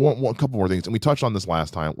 Well, here, one couple more things, and we touched on this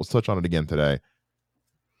last time. Let's touch on it again today.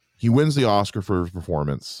 He wins the Oscar for his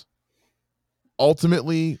performance.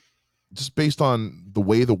 Ultimately, just based on the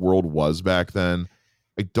way the world was back then,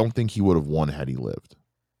 I don't think he would have won had he lived.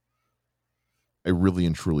 I really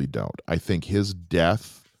and truly don't. I think his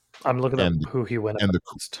death. I'm looking at who he went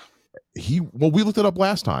against. We looked it up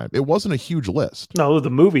last time. It wasn't a huge list. No, the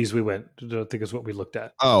movies we went, I think is what we looked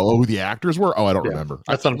at. Oh, who the actors were? Oh, I don't remember.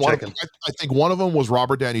 That's what I'm checking. I think one of them was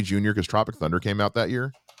Robert Downey Jr. because Tropic Thunder came out that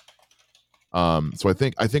year. So I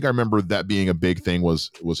think I remember that being a big thing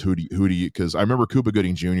was who do you, because I remember Cuba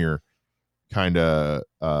Gooding Jr. kind of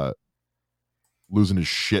losing his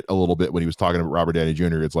shit a little bit when he was talking about Robert Downey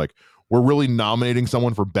Jr. It's like, we're really nominating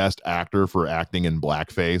someone for best actor for acting in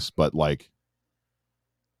blackface, but like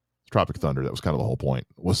Tropic Thunder, that was kind of the whole point,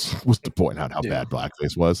 was to point out how bad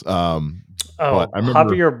blackface was. But I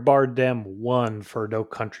remember Javier Bardem won for No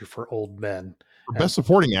Country for Old Men for best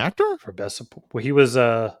supporting actor. For best support, well, he was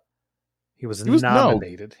nominated.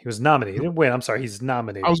 He was nominated. Wait, I'm sorry, he's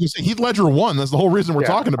nominated. I was going to say Heath Ledger won. That's the whole reason we're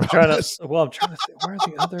talking about this. I'm trying to say, where are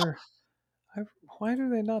the other? Why do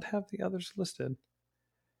they not have the others listed?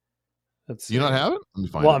 Do you not have it? Let me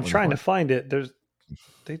find it. I'm trying to find it.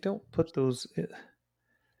 They don't put those.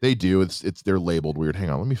 They do. They're labeled weird. Hang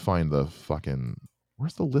on, let me find the fucking.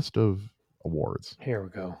 Where's the list of awards? Here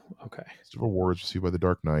we go. Okay. List of awards received by The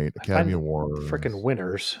Dark Knight, Academy Awards. Freaking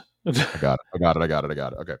winners. I got it.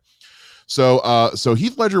 Okay. So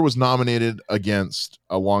Heath Ledger was nominated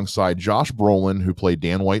alongside Josh Brolin, who played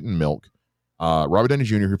Dan White in Milk, Robert Downey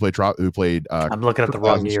Jr., who played. I'm looking at the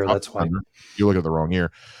wrong year. That's why you're looking at the wrong year.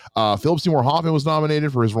 Philip Seymour Hoffman was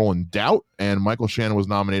nominated for his role in Doubt, and Michael Shannon was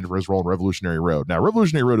nominated for his role in Revolutionary Road. Now,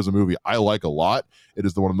 Revolutionary Road is a movie I like a lot. It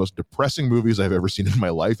is one of the most depressing movies I've ever seen in my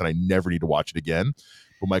life, and I never need to watch it again.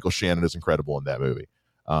 But Michael Shannon is incredible in that movie.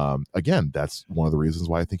 Again, that's one of the reasons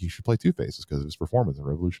why I think he should play Two-Face, is because of his performance in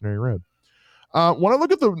Revolutionary Road. When I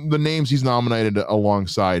look at the names he's nominated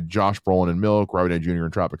alongside Josh Brolin in Milk, Robert Downey Jr.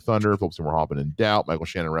 in Tropic Thunder, Philip Seymour Hoffman in Doubt, Michael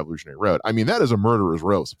Shannon in Revolutionary Road, I mean, that is a murderer's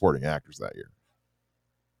row of supporting actors that year.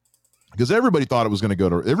 Because everybody thought it was going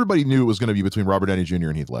to everybody knew it was going to be between Robert Downey Jr.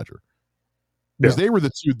 and Heath Ledger. Because they were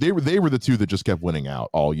the two that just kept winning out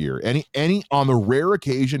all year. Any on the rare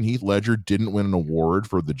occasion Heath Ledger didn't win an award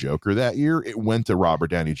for the Joker that year, it went to Robert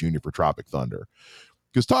Downey Jr. for Tropic Thunder.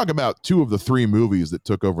 Because talk about two of the three movies that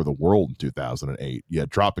took over the world in 2008. You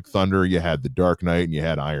had Tropic Thunder, you had The Dark Knight, and you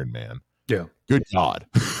had Iron Man. Yeah. Good God.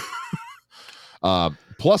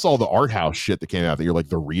 Plus all the art house shit that came out that year, like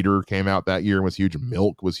The Reader came out that year and was huge.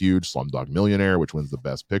 Milk was huge. Slumdog Millionaire, which wins the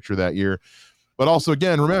best picture that year. But also,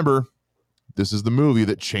 again, remember, this is the movie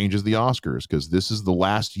that changes the Oscars, because this is the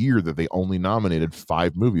last year that they only nominated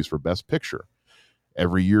 5 movies for best picture.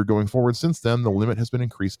 Every year going forward since then, the limit has been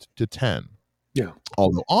increased to 10. Yeah.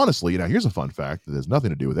 Although, honestly, now here's a fun fact that has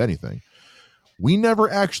nothing to do with anything. We never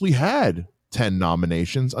actually had 10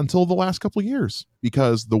 nominations until the last couple of years,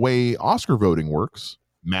 because the way Oscar voting works,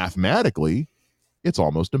 mathematically, it's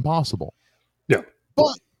almost impossible. Yeah.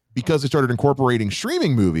 But because they started incorporating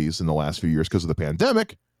streaming movies in the last few years because of the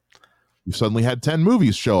pandemic, you suddenly had 10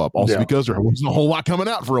 movies show up. Also because there wasn't a whole lot coming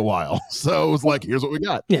out for a while. So it was like, here's what we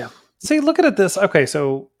got. Yeah. See, looking at this. Okay.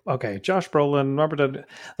 So, Josh Brolin, Robert Downey,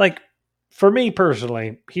 like, for me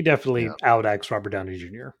personally, he definitely outacts Robert Downey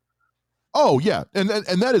Jr. Oh, yeah. And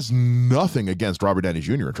that is nothing against Robert Downey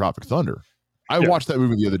Jr. in Tropic Thunder. I watched that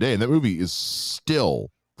movie the other day, and that movie is still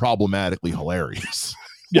problematically hilarious.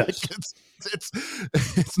 Yes.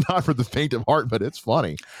 It's not for the faint of heart, but it's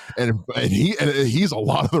funny, and he's a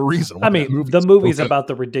lot of the reason. I mean, the movie's about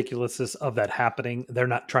the ridiculousness of that happening. They're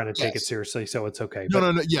not trying to take it seriously, so it's okay.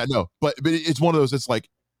 No, but it's one of those. It's like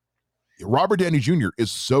Robert Downey Jr.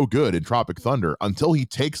 is so good in Tropic Thunder until he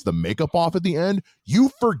takes the makeup off at the end. You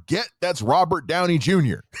forget that's Robert Downey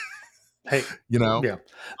Jr. Hey, yeah,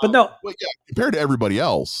 but compared to everybody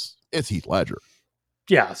else, it's Heath Ledger.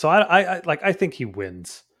 Yeah, so I think he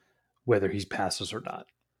wins whether he passes or not.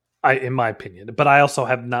 In my opinion, but I also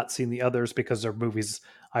have not seen the others because they're movies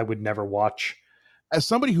I would never watch. As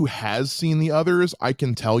somebody who has seen the others, I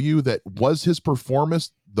can tell you that was his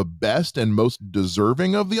performance the best and most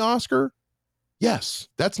deserving of the Oscar? Yes,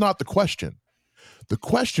 that's not the question. The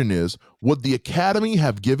question is, would the Academy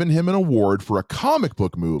have given him an award for a comic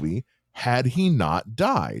book movie had he not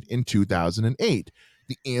died in 2008?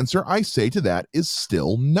 The answer I say to that is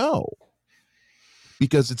still no.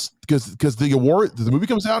 Because the movie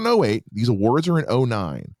comes out in 2008, these awards are in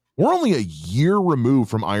 2009. We're only a year removed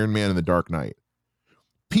from Iron Man and the Dark Knight.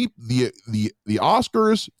 The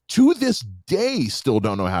Oscars to this day still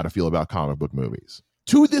don't know how to feel about comic book movies.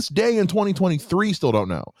 To this day in 2023 still don't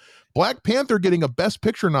know. Black Panther getting a Best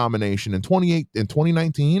Picture nomination in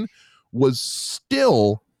 2019 was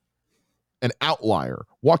still an outlier.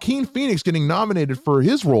 Joaquin Phoenix getting nominated for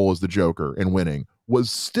his role as the Joker and winning was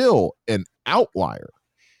still an outlier.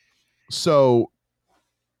 So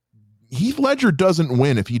Heath Ledger doesn't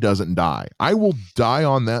win if he doesn't die. I will die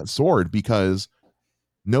on that sword because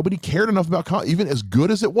nobody cared enough about even as good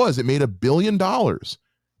as it was. It made $1 billion.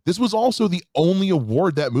 This was also the only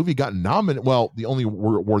award that movie got nominated. Well, the only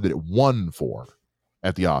award that it won for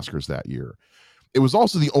at the Oscars that year. It was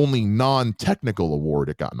also the only non-technical award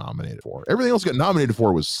it got nominated for. Everything else it got nominated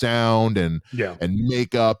for was sound and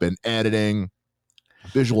makeup and editing,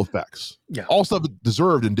 visual effects. Yeah. All stuff it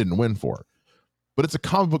deserved and didn't win for. But it's a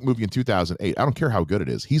comic book movie in 2008. I don't care how good it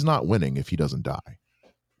is. He's not winning if he doesn't die.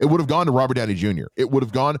 It would have gone to Robert Downey Jr. He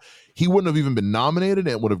wouldn't have even been nominated, and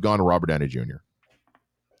it would have gone to Robert Downey Jr.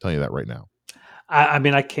 I'm telling you that right now. I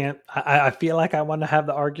mean, I can't. I feel like I want to have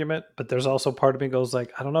the argument, but there's also part of me goes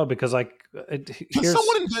like, I don't know, because like, can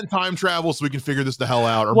someone invent time travel so we can figure this the hell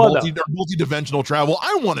out, or multi-dimensional travel?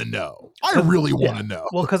 I want to know. I really want to know.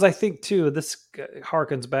 Well, because I think too, this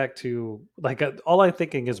harkens back to like all I'm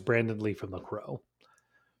thinking is Brandon Lee from The Crow.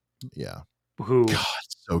 Yeah, who God,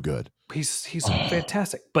 so good. He's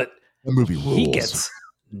fantastic, but the movie rules. He gets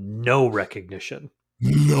no recognition.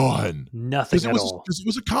 Nothing at all. It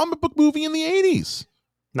was a comic book movie in the 80s.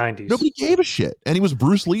 90s. Nobody gave a shit. And he was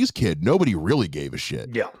Bruce Lee's kid. Nobody really gave a shit.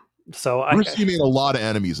 Yeah. So Bruce Lee made a lot of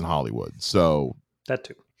enemies in Hollywood. So that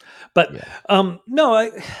too. But I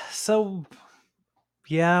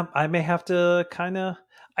may have to kind of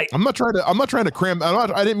I'm not trying to cram.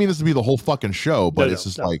 I didn't mean this to be the whole fucking show, but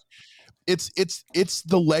like it's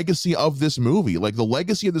the legacy of this movie. Like the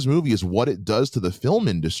legacy of this movie is what it does to the film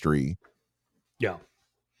industry. Yeah.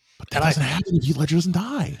 But that doesn't happen if Heath Ledger doesn't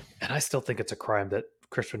die. And I still think it's a crime that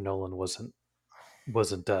Christopher Nolan wasn't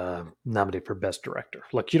nominated for Best Director.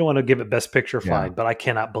 Look, you don't want to give it Best Picture, fine, but I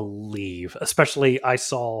cannot believe, especially I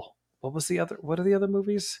saw what are the other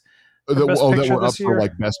movies? That were up for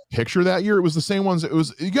like Best Picture that year. It was the same ones. It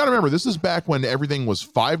was, you got to remember, this is back when everything was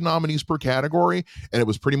 5 nominees per category, and it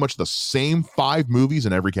was pretty much the same 5 movies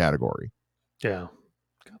in every category. Yeah.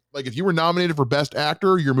 Like if you were nominated for Best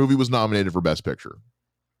Actor, your movie was nominated for Best Picture.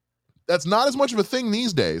 That's not as much of a thing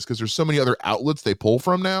these days because there's so many other outlets they pull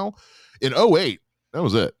from now. In 2008, that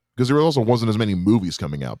was it. Because there also wasn't as many movies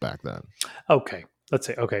coming out back then. Okay. Let's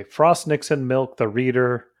see. Okay. Frost, Nixon, Milk, The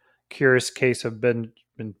Reader, Curious Case of Benjamin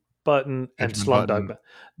Button, and Slumdog.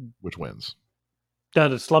 Which wins? No,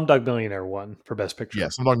 the Slumdog Millionaire won for Best Picture. Yeah,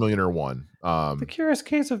 Slumdog Millionaire won. The Curious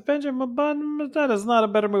Case of Benjamin Button, that is not a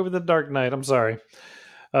better movie than Dark Knight. I'm sorry.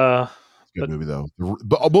 Good movie though.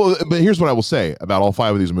 But here's what I will say about all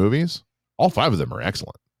 5 of these movies. All 5 of them are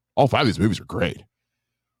excellent. All 5 of these movies are great.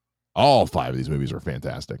 All 5 of these movies are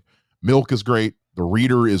fantastic. Milk is great. The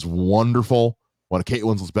Reader is wonderful. One of Kate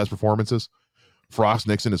Winslet's best performances. Frost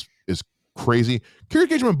Nixon is crazy. Curious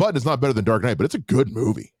Case of Benjamin Button is not better than Dark Knight, but it's a good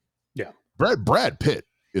movie. Yeah. Brad Pitt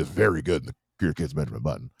is very good in the Curious Case of Benjamin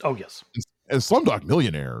Button. Oh yes. And Slumdog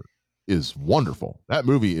Millionaire is wonderful. That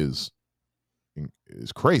movie is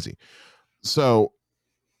crazy. So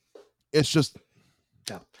it's just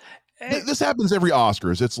this happens every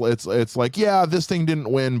Oscars. It's like, yeah, this thing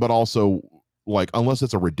didn't win, but also like unless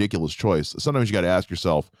it's a ridiculous choice, sometimes you got to ask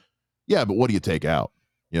yourself, yeah, but what do you take out?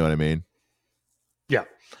 You know what I mean?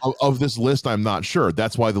 Of this list, I'm not sure.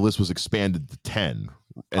 That's why the list was expanded to 10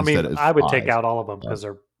 instead of I would 5. Take out all of them because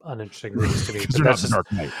they're uninteresting movies to me. Because they're not the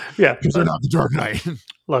Dark Knight. Yeah, because they're not the Dark Knight.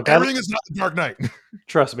 Look, everything is not the Dark Knight.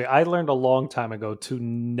 Trust me, I learned a long time ago to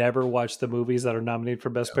never watch the movies that are nominated for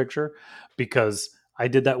Best Picture, because I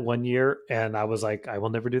did that one year and I was like, I will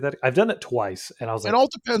never do that. I've done it twice, and I was like, it all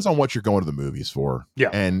depends on what you're going to the movies for. Yeah,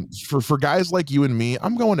 and for guys like you and me,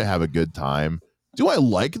 I'm going to have a good time. Do I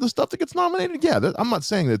like the stuff that gets nominated? Yeah, I'm not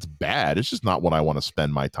saying that it's bad. It's just not what I want to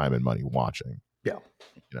spend my time and money watching. Yeah.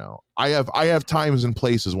 You know, I have times and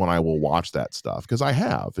places when I will watch that stuff, because I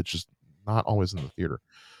have. It's just not always in the theater.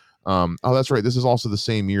 Oh, that's right. This is also the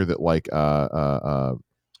same year that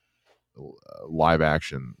live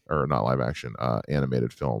action, or not live action,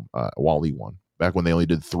 animated film, WALL-E won, back when they only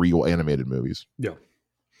did 3 animated movies. Yeah.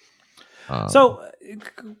 So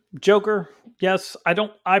Joker, yes,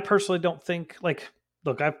 I personally don't think, like,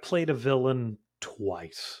 look, I've played a villain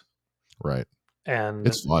twice. Right. And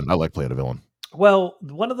it's fun. I like playing a villain. Well,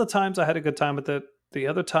 one of the times I had a good time with it. The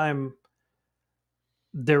other time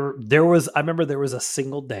there was, I remember there was a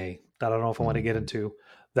single day that I don't know if I want to get into,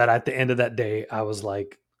 that at the end of that day, I was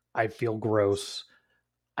like, I feel gross.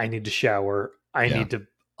 I need to shower. I need to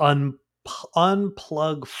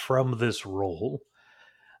unplug from this role.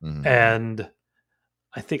 And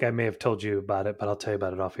I think I may have told you about it, but I'll tell you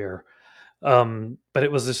about it off here. But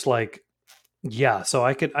it was just like, yeah, so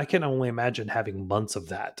I can only imagine having months of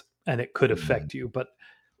that, and it could affect you. But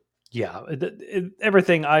yeah,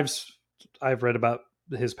 everything I've read about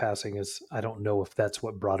his passing is, I don't know if that's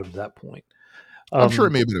what brought him to that point. I'm sure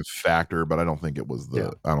it may have been a factor, but I don't think it was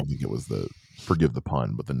the forgive the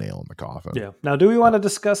pun, but the nail in the coffin. Yeah. Now, do we want to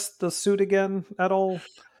discuss the suit again at all?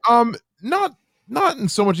 Not in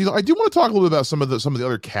so much detail. I do want to talk a little bit about some of the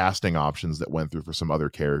other casting options that went through for some other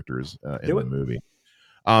characters in the movie.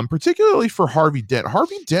 Particularly for Harvey Dent.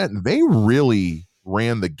 Harvey Dent, they really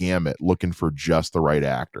ran the gamut looking for just the right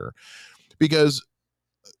actor, because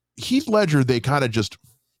Heath Ledger, they kind of just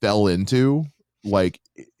fell into, from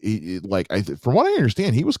what I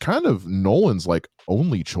understand, he was kind of Nolan's like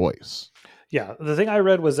only choice. Yeah, the thing I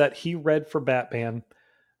read was that he read for Batman.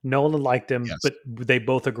 Nolan liked him, but they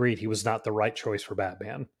both agreed he was not the right choice for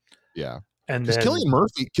Batman. Yeah, and then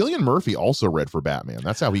Cillian Murphy also read for Batman.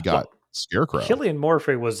 That's how he got Scarecrow. Cillian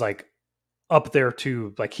Murphy was like up there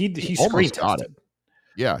too. Like he screen tested.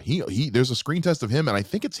 Yeah, he there's a screen test of him, and I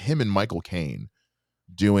think it's him and Michael Caine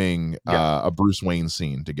doing a Bruce Wayne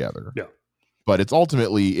scene together. Yeah, but it's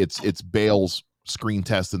ultimately it's Bale's screen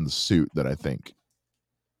test in the suit that I think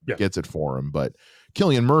gets it for him. But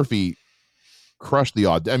Cillian Murphy crushed the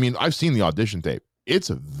I mean, I've seen the audition tape. It's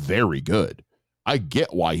very good. I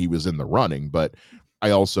get why he was in the running, but I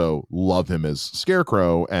also love him as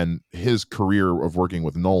Scarecrow, and his career of working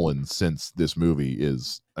with Nolan since this movie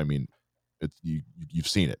is, I mean, you've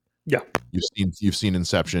seen it. Yeah, you've seen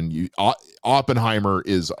Inception. Oppenheimer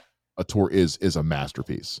is a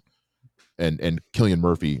masterpiece, and Cillian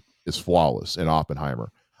Murphy is flawless in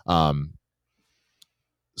Oppenheimer.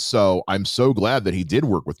 So I'm so glad that he did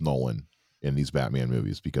work with Nolan in these Batman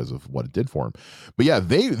movies because of what it did for him. But yeah,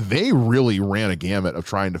 they really ran a gamut of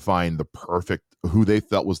trying to find who they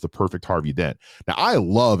felt was the perfect Harvey Dent. Now, I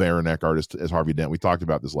love Aaron Eckhart as Harvey Dent. We talked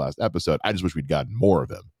about this last episode. I just wish we'd gotten more of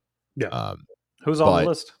him. Yeah. Who's on the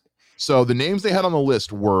list? So the names they had on the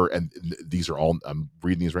list were, and these are all, I'm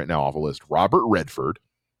reading these right now off a list. Robert Redford.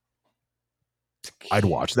 I'd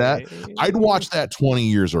watch that. I'd watch that 20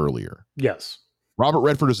 years earlier. Yes. Robert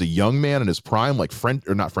Redford is a young man in his prime, like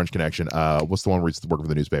not French Connection. What's the one where he's working for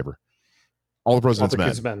the newspaper? All the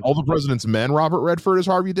President's Men. All the President's Men. Robert Redford is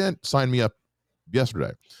Harvey Dent. Signed me up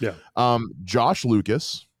yesterday. Yeah. Josh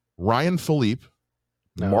Lucas, Ryan Philippe,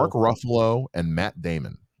 Mark Ruffalo, and Matt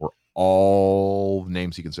Damon were all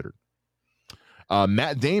names he considered.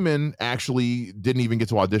 Matt Damon actually didn't even get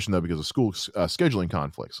to audition though because of school scheduling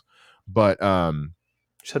conflicts. But you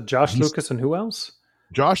said Josh Lucas and who else?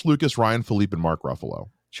 Josh Lucas, Ryan Philippe, and Mark Ruffalo.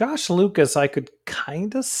 Josh Lucas, I could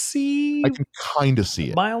kind of see. I can kind of see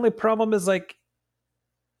it. My only problem is like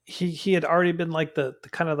he had already been like the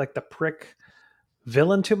kind of like the prick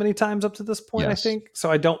villain too many times up to this point. Yes. I think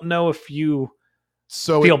so. I don't know if you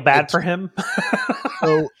feel bad for him.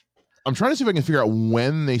 So I'm trying to see if I can figure out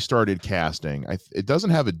when they started casting. It doesn't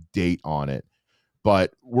have a date on it,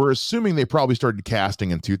 but we're assuming they probably started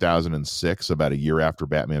casting in 2006, about a year after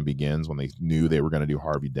Batman Begins, when they knew they were going to do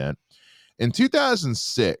Harvey Dent. In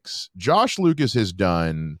 2006, Josh Lucas has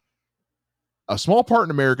done a small part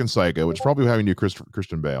in American Psycho, which is probably having to do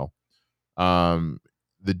Christian Bale.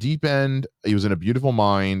 The Deep End, he was in A Beautiful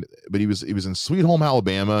Mind, but he was in Sweet Home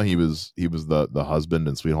Alabama. He was the husband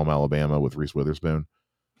in Sweet Home Alabama with Reese Witherspoon.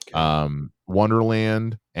 Okay.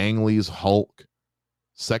 Wonderland, Ang Lee's Hulk,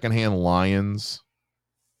 Secondhand Lions,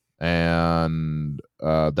 and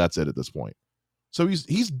that's it at this point. So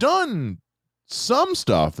he's done some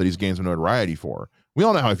stuff that he's gained some notoriety for. We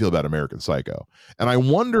all know how I feel about American Psycho, and I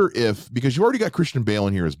wonder if, because you already got Christian Bale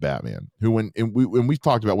in here as Batman, who when we've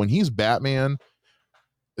talked about when he's Batman,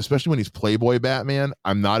 especially when he's Playboy Batman,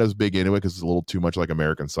 I'm not as big into it because it's a little too much like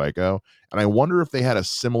American Psycho. And I wonder if they had a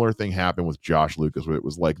similar thing happen with Josh Lucas, where it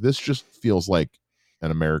was like, this just feels like an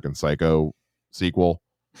American Psycho sequel.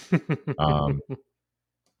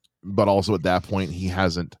 But also at that point, he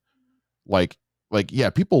hasn't yeah,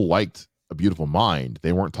 people liked A Beautiful Mind.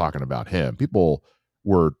 They weren't talking about him. People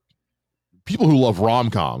who love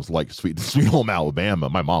rom-coms like Sweet Home Alabama.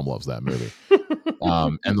 My mom loves that movie.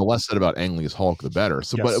 And the less said about Ang Lee's Hulk, the better.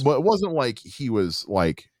 So, yes. but it wasn't like he was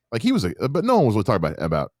but no one was really talking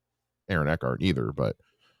about Aaron Eckhart either. But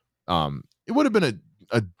it would have been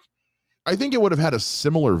I think it would have had a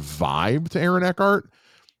similar vibe to Aaron Eckhart,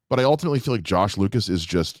 but I ultimately feel like Josh Lucas is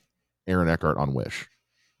just Aaron Eckhart on Wish.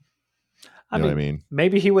 You know what I mean?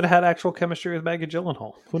 Maybe he would have had actual chemistry with Maggie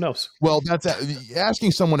Gyllenhaal. Who knows? Well, that's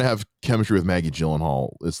asking someone to have chemistry with Maggie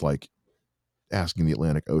Gyllenhaal is like asking the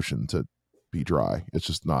Atlantic Ocean to be dry. It's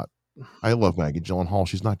just not. I love Maggie Gyllenhaal.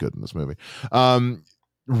 She's not good in this movie.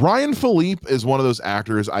 Ryan Philippe is one of those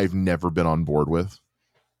actors I've never been on board with.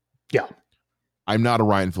 Yeah. I'm not a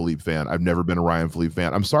Ryan Philippe fan. I've never been a Ryan Philippe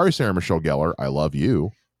fan. I'm sorry, Sarah Michelle Gellar. I love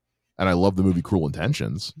you. And I love the movie Cruel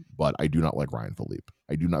Intentions, but I do not like Ryan Philippe.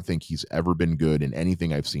 I do not think he's ever been good in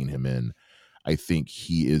anything I've seen him in. I think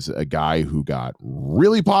he is a guy who got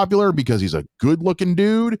really popular because he's a good-looking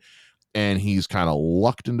dude, and he's kind of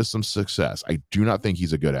lucked into some success. I do not think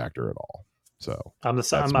he's a good actor at all. So I'm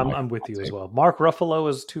with you as well. Mark Ruffalo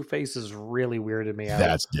as Two-Face is really weirded me out.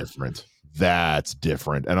 That's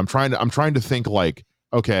different. And I'm trying to think like,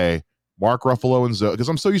 okay, Mark Ruffalo and Zoe, because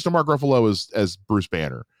I'm so used to Mark Ruffalo as Bruce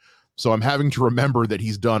Banner. So I'm having to remember that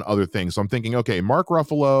he's done other things. So I'm thinking, okay, Mark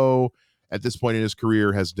Ruffalo at this point in his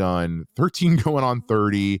career has done 13 going on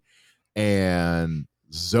 30, and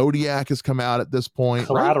Zodiac has come out at this point.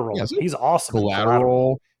 Collateral. Right? He's awesome.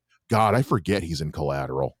 Collateral. God, I forget he's in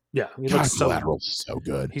Collateral. Yeah. Collateral's so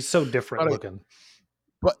good. He's so different looking.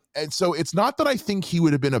 And so it's not that I think he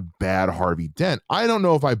would have been a bad Harvey Dent. I don't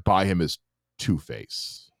know if I buy him as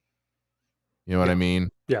Two-Face. You know what I mean?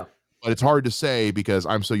 Yeah. But it's hard to say because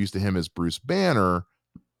I'm so used to him as Bruce Banner.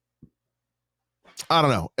 I don't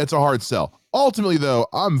know. It's a hard sell. Ultimately, though,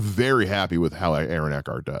 I'm very happy with how Aaron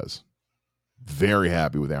Eckhart does. Very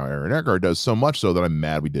happy with how Aaron Eckhart does, so much so that I'm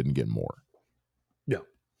mad we didn't get more. Yeah.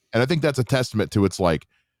 And I think that's a testament to it's like,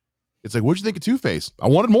 what'd you think of Two-Face? I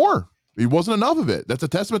wanted more. It wasn't enough of it. That's a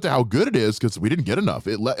testament to how good it is because we didn't get enough.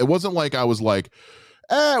 It wasn't like I was like,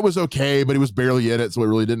 it was okay, but he was barely in it, so it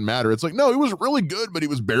really didn't matter. It's like, no, it was really good, but he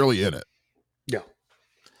was barely in it. Yeah.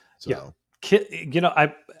 So.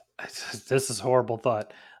 Yeah. This is a horrible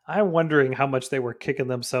thought. I'm wondering how much they were kicking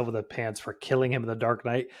themselves in the pants for killing him in The Dark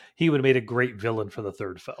Knight. He would have made a great villain for the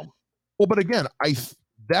third film. Well, but again,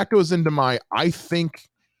 that goes into I think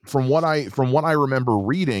from what I remember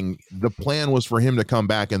reading, the plan was for him to come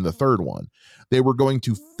back in the third one. They were going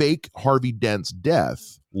to fake Harvey Dent's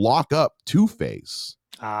death, lock up Two-Face.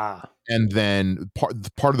 And then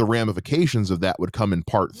part of the ramifications of that would come in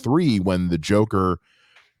part 3 when the Joker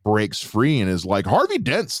breaks free and is like, Harvey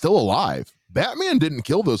Dent's still alive. Batman didn't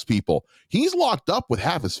kill those people. He's locked up with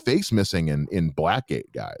half his face missing in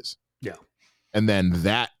Blackgate, guys. Yeah. And then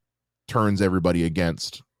that turns everybody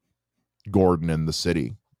against Gordon and the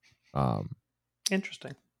city.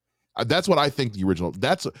 Interesting. That's what I think the original.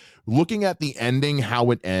 That's looking at the ending,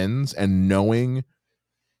 how it ends, and knowing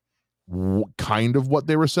kind of what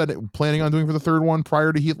they were planning on doing for the third one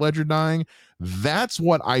prior to Heath Ledger dying. That's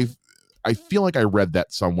what I feel like I read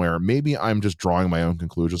that somewhere. Maybe I'm just drawing my own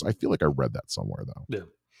conclusions. I feel like I read that somewhere though. Yeah.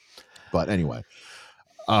 But anyway,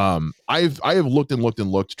 I have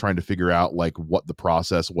looked trying to figure out like what the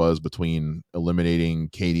process was between eliminating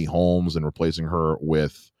Katie Holmes and replacing her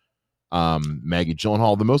with Maggie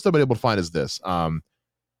Gyllenhaal. The most I've been able to find is this.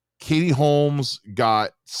 Katie Holmes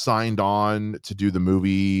got signed on to do the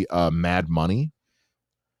movie Mad Money.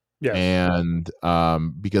 Yeah. And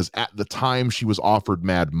because at the time she was offered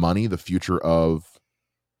Mad Money, the future of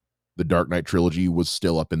the Dark Knight trilogy was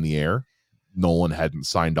still up in the air. Nolan hadn't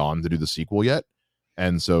signed on to do the sequel yet.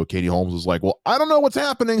 And so Katie Holmes was like, well, I don't know what's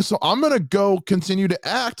happening, so I'm going to go continue to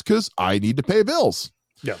act because I need to pay bills.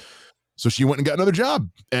 Yeah. So she went and got another job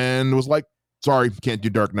and was like, sorry, can't do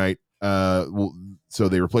Dark Knight. Well, So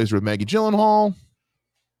they replaced her with Maggie Gyllenhaal.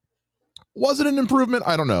 Was it an improvement?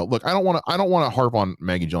 I don't know. Look, I don't want to harp on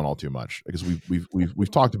Maggie Gyllenhaal too much because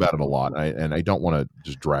we've talked about it a lot, and I don't want to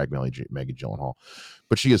just drag Maggie Gyllenhaal,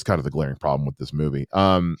 but she is kind of the glaring problem with this movie.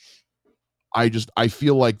 I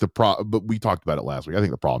feel like but we talked about it last week. I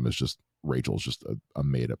think the problem is just Rachel's just a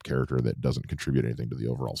made up character that doesn't contribute anything to the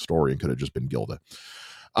overall story and could have just been Gilda.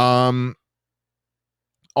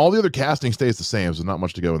 All the other casting stays the same, so not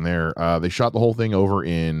much to go in there. They shot the whole thing over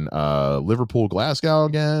in Liverpool, Glasgow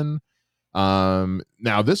again.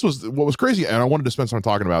 Now this was what was crazy, and I wanted to spend some time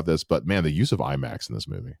talking about this, but man, the use of IMAX in this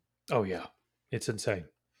movie. Oh yeah, it's insane.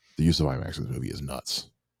 The use of IMAX in this movie is nuts.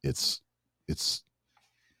 It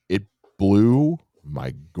blew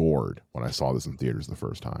my gourd when I saw this in theaters the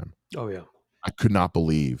first time. Oh yeah, I could not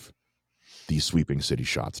believe these sweeping city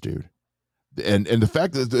shots, dude. And the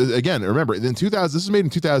fact that, again, remember, in 2000, this is made in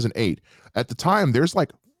 2008. At the time, there's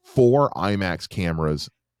like 4 IMAX cameras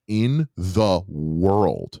in the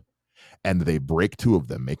world, and they break 2 of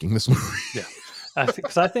them making this movie. Yeah, I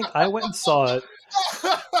think I went and saw it.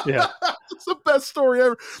 Yeah, it's the best story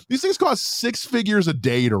ever. These things cost 6 figures a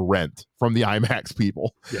day to rent from the IMAX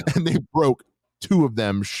people, and they broke 2 of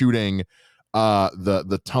them shooting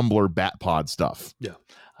the Tumblr Batpod stuff. Yeah,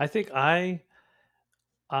 I think I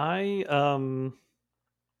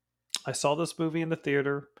saw this movie in the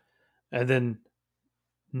theater, and then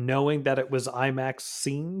knowing that it was IMAX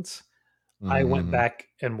scenes, I went back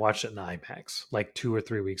and watched it in IMAX like 2 or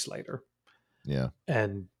 3 weeks later. Yeah,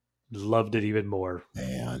 and loved it even more.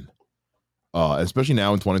 Man, especially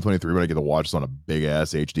now in 2023 when I get to watch this on a big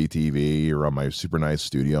ass HD TV or on my super nice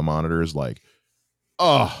studio monitors, like,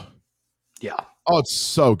 yeah, it's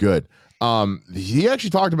so good. He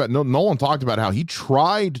actually talked about Nolan talked about how he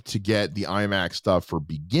tried to get the IMAX stuff for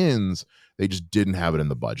Begins. They just didn't have it in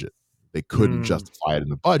the budget. They couldn't justify it in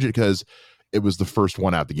the budget because it was the first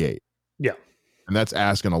one out the gate. Yeah. And that's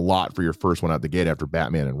asking a lot for your first one out the gate after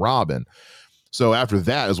Batman and Robin. So after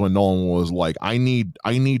that is when Nolan was like, I need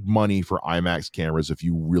money for IMAX cameras if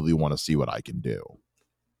you really want to see what I can do.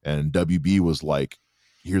 And WB was like,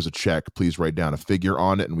 here's a check. Please write down a figure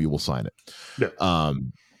on it and we will sign it. Yeah.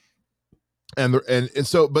 And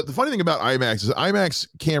so, but the funny thing about IMAX is IMAX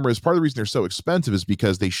cameras, part of the reason they're so expensive is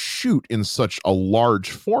because they shoot in such a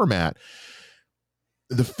large format.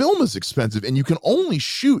 The film is expensive and you can only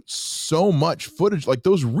shoot so much footage. Like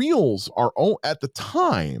those reels are at the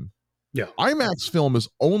time. Yeah. IMAX film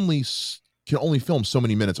can only film so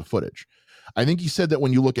many minutes of footage. I think he said that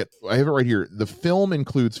when you look at, I have it right here, the film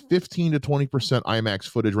includes 15 to 20% IMAX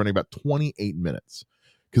footage running about 28 minutes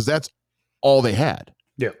because that's all they had.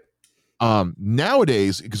 Yeah.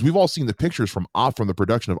 Nowadays, because we've all seen the pictures from the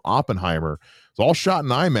production of Oppenheimer, it's all shot in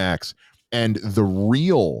IMAX, and the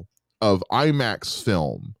reel of IMAX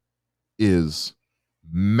film is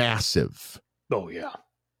massive. Oh yeah,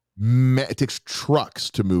 it takes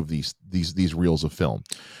trucks to move these reels of film.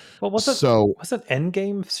 Well, wasn't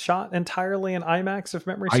Endgame shot entirely in IMAX, if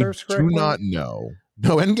memory serves correctly? I do not know.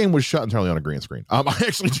 No, Endgame was shot entirely on a green screen. I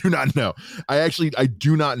actually do not know. I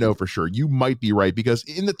do not know for sure. You might be right because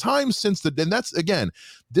in the time since and that's again,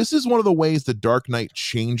 this is one of the ways the Dark Knight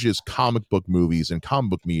changes comic book movies and comic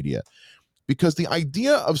book media, because the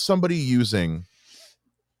idea of somebody using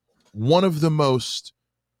one of the most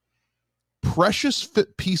precious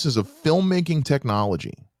pieces of filmmaking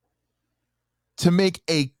technology to make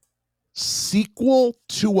a sequel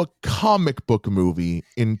to a comic book movie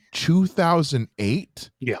in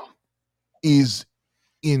 2008 is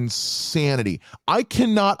insanity. I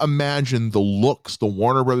cannot imagine the looks the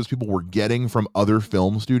Warner Brothers people were getting from other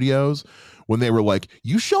film studios when they were like,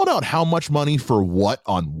 you shelled out how much money for what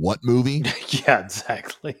on what movie? Yeah,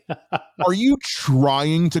 exactly. Are you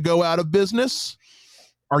trying to go out of business?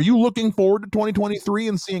 Are you looking forward to 2023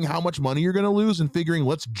 and seeing how much money you're going to lose and figuring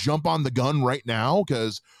let's jump on the gun right now?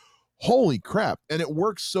 Because holy crap. And it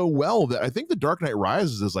works so well that I think The Dark Knight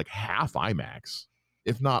Rises is like half IMAX,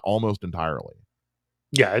 if not almost entirely.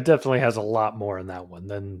 Yeah, it definitely has a lot more in that one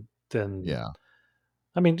than yeah.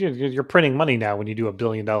 I mean, dude, you're printing money now when you do $1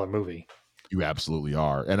 billion movie. You absolutely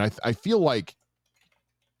are. And I feel like,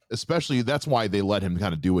 especially that's why they let him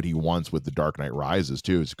kind of do what he wants with The Dark Knight Rises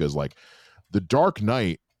too. It's because like The Dark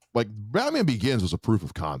Knight, like Batman Begins was a proof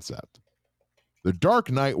of concept. The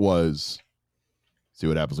Dark Knight was, see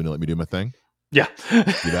what happens when you let me do my thing? Yeah.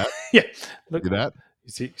 See that? Yeah. Look, see that?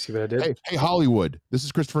 You see what I did? Hey, Hollywood, this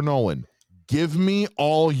is Christopher Nolan. Give me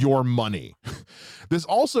all your money. This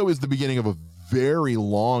also is the beginning of a very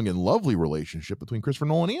long and lovely relationship between Christopher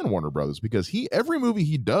Nolan and Warner Brothers, because every movie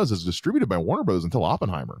he does is distributed by Warner Brothers until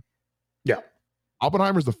Oppenheimer. Yeah.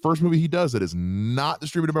 Oppenheimer's the first movie he does that is not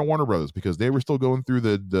distributed by Warner Brothers, because they were still going through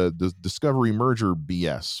the Discovery merger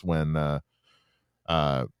BS when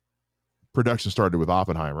production started with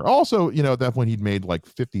Oppenheimer. Also, at that point he'd made like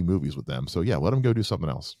 50 movies with them. So yeah, let him go do something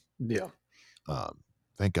else. Yeah.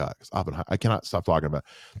 Thank God, because Oppenheimer, I cannot stop talking about.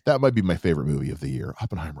 That might be my favorite movie of the year.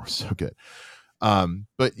 Oppenheimer was so good.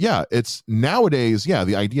 But yeah, it's nowadays, the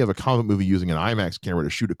idea of a comic movie using an IMAX camera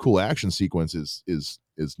to shoot a cool action sequence is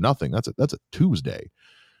nothing. That's a Tuesday.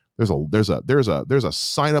 There's a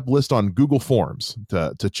sign up list on Google Forms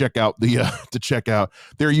to check out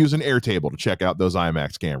they're using Airtable to check out those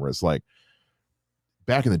IMAX cameras. Like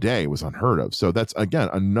back in the day, it was unheard of. So that's again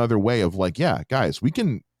another way of like, yeah, guys, we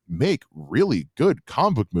can make really good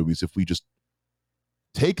comic book movies if we just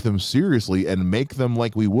take them seriously and make them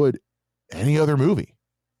like we would any other movie.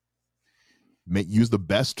 Use the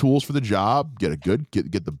best tools for the job, get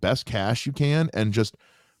the best cash you can, and just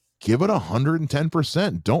give it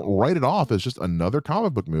 110%. Don't write it off as just another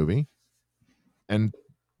comic book movie. And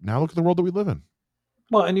now look at the world that we live in.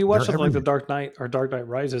 Well, and you watch something like The Dark Knight or Dark Knight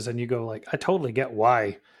Rises, and you go like, I totally get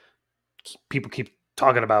why people keep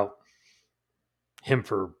talking about him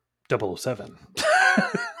for 007.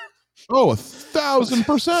 Oh,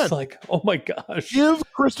 1,000%. It's like, oh my gosh. Give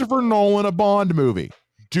Christopher Nolan a Bond movie.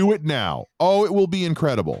 Do it now. Oh, it will be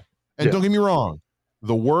incredible. And don't get me wrong,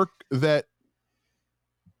 the work that,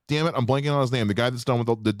 damn it, I'm blanking on his name. The guy that's done with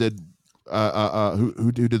who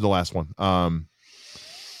did the last one?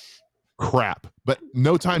 Crap. But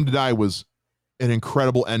No Time to Die was an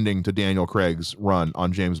incredible ending to Daniel Craig's run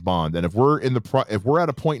on James Bond. And if we're at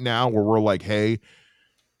a point now where we're like, hey,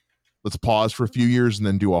 let's pause for a few years and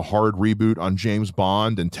then do a hard reboot on James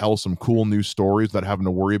Bond and tell some cool new stories without having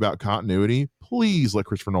to worry about continuity, please let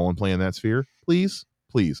Christopher Nolan play in that sphere. Please.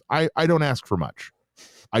 I don't ask for much.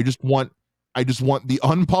 I just want the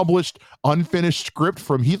unpublished, unfinished script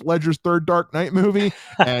from Heath Ledger's third Dark Knight movie,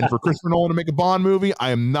 and for Christopher Nolan to make a Bond movie. I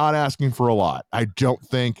am not asking for a lot. I don't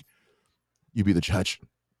think. You be the judge.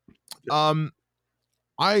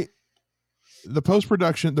 The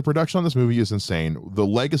production on this movie is insane. The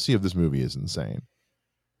legacy of this movie is insane,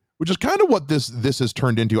 which is kind of what this has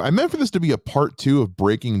turned into. I meant for this to be a part 2 of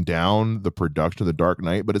breaking down the production of The Dark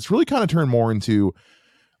Knight, but it's really kind of turned more into,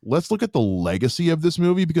 let's look at the legacy of this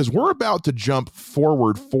movie, because we're about to jump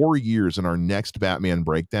forward 4 years in our next Batman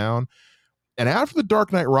breakdown. And after The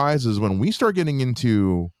Dark Knight Rises, when we start getting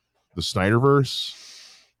into the Snyderverse,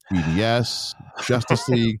 BVS, Justice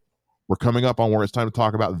League, we're coming up on where it's time to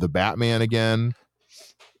talk about the Batman again.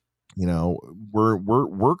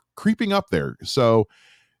 We're creeping up there. So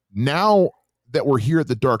now that we're here at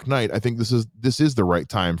The Dark Knight, I think this is the right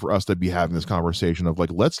time for us to be having this conversation of like,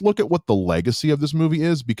 let's look at what the legacy of this movie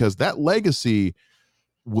is, because that legacy,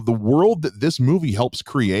 the world that this movie helps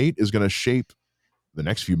create, is going to shape the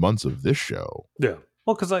next few months of this show. Yeah.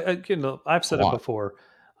 Well, because I've said it before.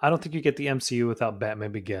 I don't think you get the MCU without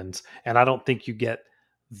Batman Begins, and I don't think you get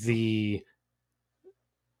the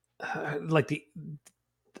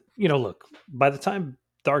look, by the time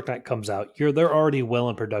Dark Knight comes out, they're already well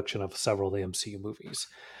in production of several of the MCU movies.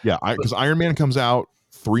 Yeah, because Iron Man comes out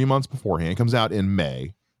 3 months beforehand. It comes out in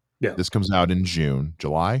May. Yeah, this comes out in June,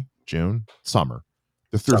 summer.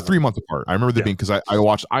 They're 3 months apart. I remember being, because I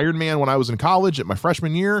watched Iron Man when I was in college at my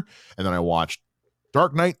freshman year, and then I watched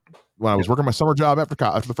Dark Knight when I was working my summer job after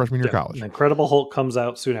the freshman year of college. And Incredible Hulk comes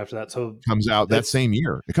out soon after that. So comes out that same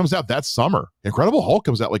year. It comes out that summer. Incredible Hulk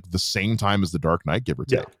comes out like the same time as The Dark Knight, give or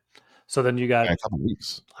take. Yeah. So then you got a couple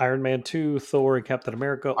weeks. Iron Man 2, Thor, and Captain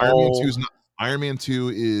America. Iron Man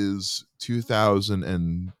 2 is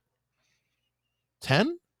 2010.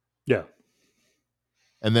 Yeah.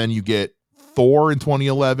 And then you get Thor in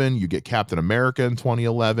 2011, you get Captain America in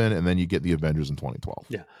 2011, and then you get the Avengers in 2012.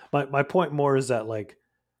 Yeah. My point more is that like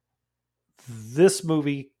this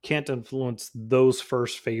movie can't influence those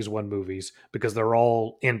first phase 1 movies because they're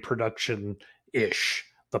all in production ish,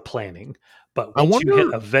 the planning. But once you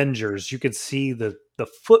hit Avengers, you can see the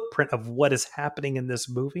footprint of what is happening in this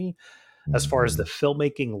movie as far as the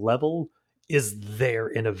filmmaking level is there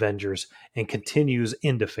in Avengers and continues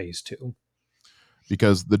into phase 2.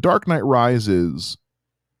 Because The Dark Knight Rises,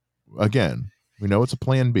 again, we know it's a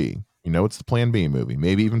plan B. We know it's the plan B movie,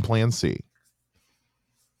 maybe even plan C.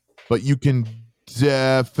 But you can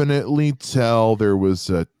definitely tell there was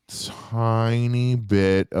a tiny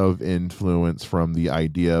bit of influence from the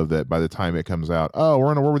idea that by the time it comes out, oh,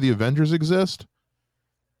 we're in a world where the Avengers exist.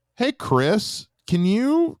 Hey, Chris, can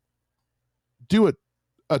you do a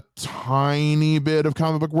tiny bit of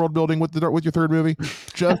comic book world building with your third movie?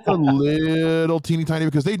 Just a little teeny tiny,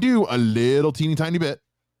 because they do a little teeny tiny bit,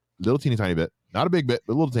 not a big bit,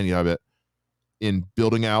 but a little teeny tiny bit. in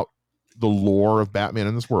building out the lore of Batman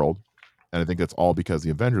in this world. And I think that's all because the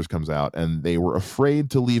Avengers comes out, and they were afraid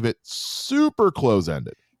to leave it super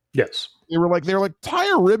close-ended. Yes. They were like, tie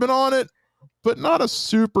a ribbon on it, but not a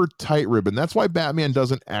super tight ribbon. That's why Batman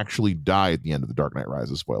doesn't actually die at the end of The Dark Knight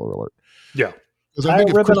Rises, spoiler alert. Yeah. Tie a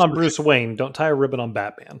ribbon on Bruce Wayne. Don't tie a ribbon on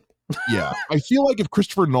Batman. Yeah. I feel like if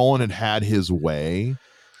Christopher Nolan had his way,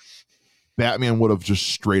 Batman would have just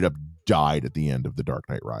straight up died at the end of The Dark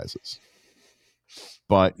Knight Rises.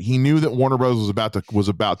 But he knew that Warner Bros. was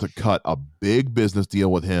about to cut a big business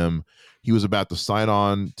deal with him. He was about to sign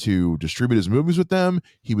on to distribute his movies with them.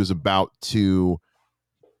 He was about to,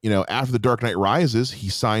 after The Dark Knight Rises, he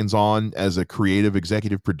signs on as a creative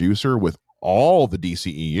executive producer with all the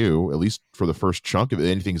DCEU, at least for the first chunk of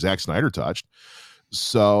anything Zack Snyder touched.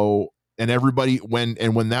 So, and everybody, when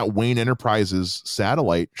that Wayne Enterprises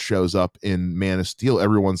satellite shows up in Man of Steel,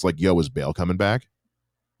 everyone's like, yo, is Bale coming back?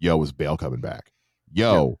 Yo, is Bale coming back?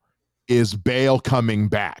 Yo, is Bale coming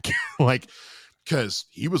back? Like, because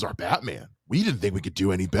he was our Batman. We didn't think we could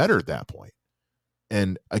do any better at that point.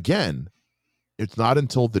 And again, it's not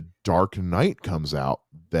until The Dark Knight comes out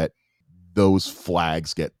that those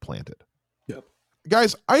flags get planted. Yep.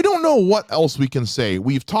 Guys, I don't know what else we can say.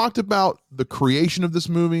 We've talked about the creation of this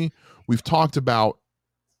movie. We've talked about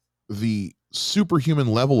the superhuman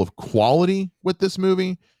level of quality with this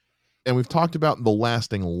movie. And we've talked about the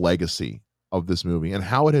lasting legacy of this movie and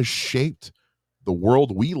how it has shaped the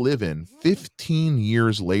world we live in 15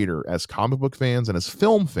 years later as comic book fans and as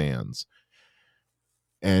film fans.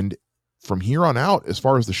 And from here on out, as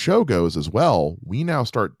far as the show goes as well, when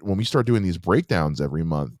we start doing these breakdowns every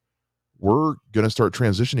month, we're going to start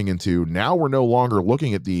transitioning into, now we're no longer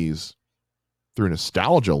looking at these through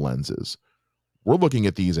nostalgia lenses. We're looking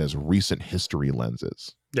at these as recent history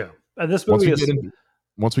lenses. Yeah. And this movie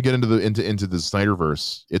once we get into the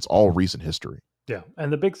Snyderverse, it's all recent history. Yeah.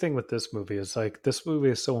 And the big thing with this movie is this movie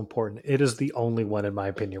is so important. It is the only one, in my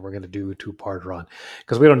opinion, we're going to do a two-parter on,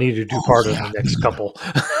 because we don't need to do two-parter in the next couple.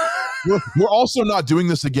 we're also not doing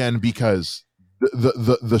this again because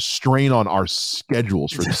the strain on our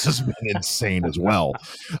schedules for this has been insane as well.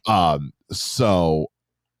 So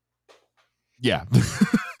yeah,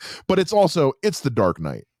 but it's The Dark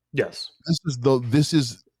Knight. Yes. This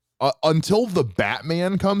is until the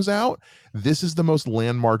Batman comes out, this is the most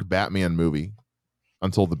landmark Batman movie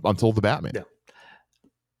until the Batman. Yeah.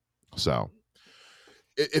 So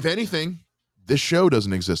if anything, this show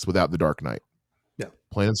doesn't exist without The Dark Knight. Yeah.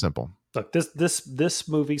 Plain and simple. Look, this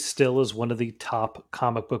movie still is one of the top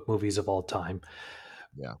comic book movies of all time.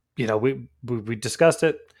 Yeah. We discussed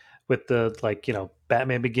it with the,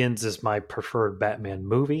 Batman Begins is my preferred Batman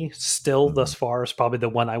movie. Still, thus far, is probably the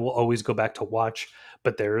one I will always go back to watch.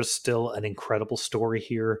 But there is still an incredible story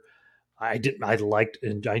here. I liked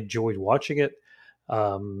and I enjoyed watching it.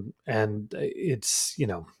 And it's,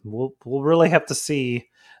 we'll really have to see.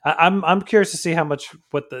 I'm curious to see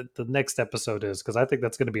what the next episode is, because I think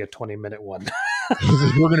that's going to be a 20-minute one.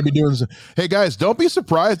 We're going to be doing hey guys, don't be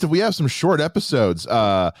surprised if we have some short episodes.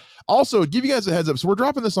 Also, give you guys a heads up. So we're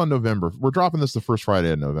dropping this on November. We're dropping this the first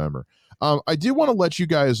Friday in November. I do want to let you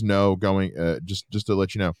guys know, just to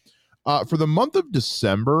let you know, for the month of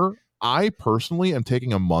December, I personally am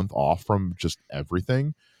taking a month off from just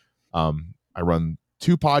everything. I run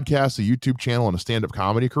 2 podcasts, a YouTube channel, and a stand-up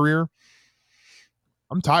comedy career.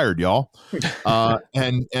 I'm tired, y'all.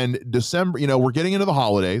 And December, we're getting into the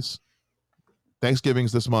holidays.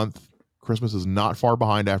 Thanksgiving's this month. Christmas is not far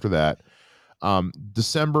behind after that.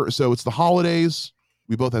 December, so it's the holidays.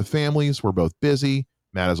 We both have families. We're both busy.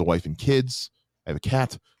 Matt has a wife and kids. I have a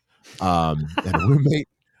cat and a roommate.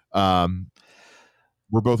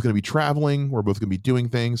 We're both going to be traveling. We're both going to be doing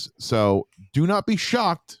things. So do not be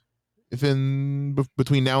shocked if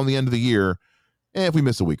between now and the end of the year, if we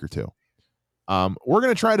miss a week or two. We're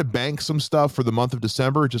going to try to bank some stuff for the month of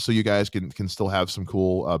December, just so you guys can still have some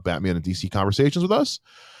cool Batman and DC conversations with us.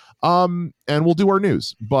 And we'll do our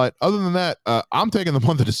news. But other than that, I'm taking the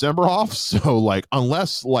month of December off. So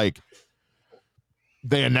unless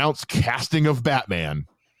they announce casting of Batman,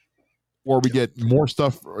 or we get more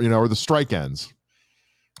stuff, or the strike ends.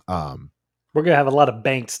 We're gonna have a lot of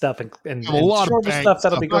banked stuff and a lot of stuff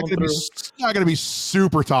that'll be going through. It's not gonna be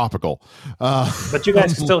super topical. But you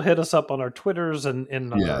guys can still hit us up on our Twitters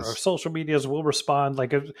and our social medias. We'll respond.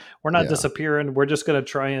 We're not disappearing. We're just gonna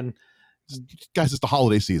try and. Guys, it's the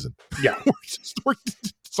holiday season. Yeah. we're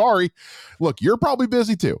sorry. Look, you're probably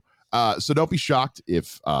busy too. So don't be shocked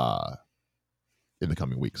if in the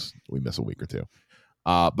coming weeks we miss a week or two.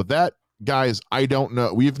 But that, guys, I don't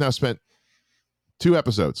know. We've now spent 2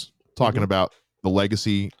 episodes talking about the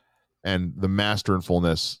legacy and the master and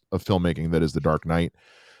fullness of filmmaking that is The Dark Knight.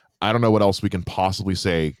 I don't know what else we can possibly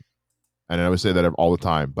say, and I always say that all the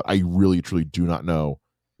time, but I really, truly do not know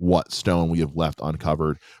what stone we have left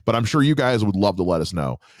uncovered. But I'm sure you guys would love to let us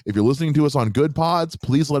know. If you're listening to us on Good Pods,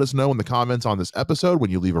 please let us know in the comments on this episode when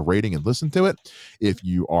you leave a rating and listen to it. If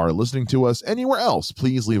you are listening to us anywhere else,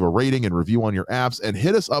 please leave a rating and review on your apps, and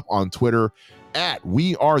hit us up on Twitter at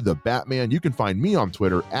We Are The Batman. You can find me on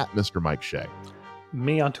Twitter at Mr. Mike Shea.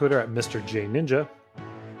 Me on Twitter at Mr. J Ninja.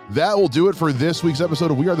 That will do it for this week's episode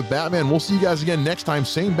of We Are The Batman. We'll see you guys again next time.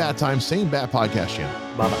 Same bat time, same bat podcast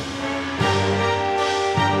channel. Bye-bye.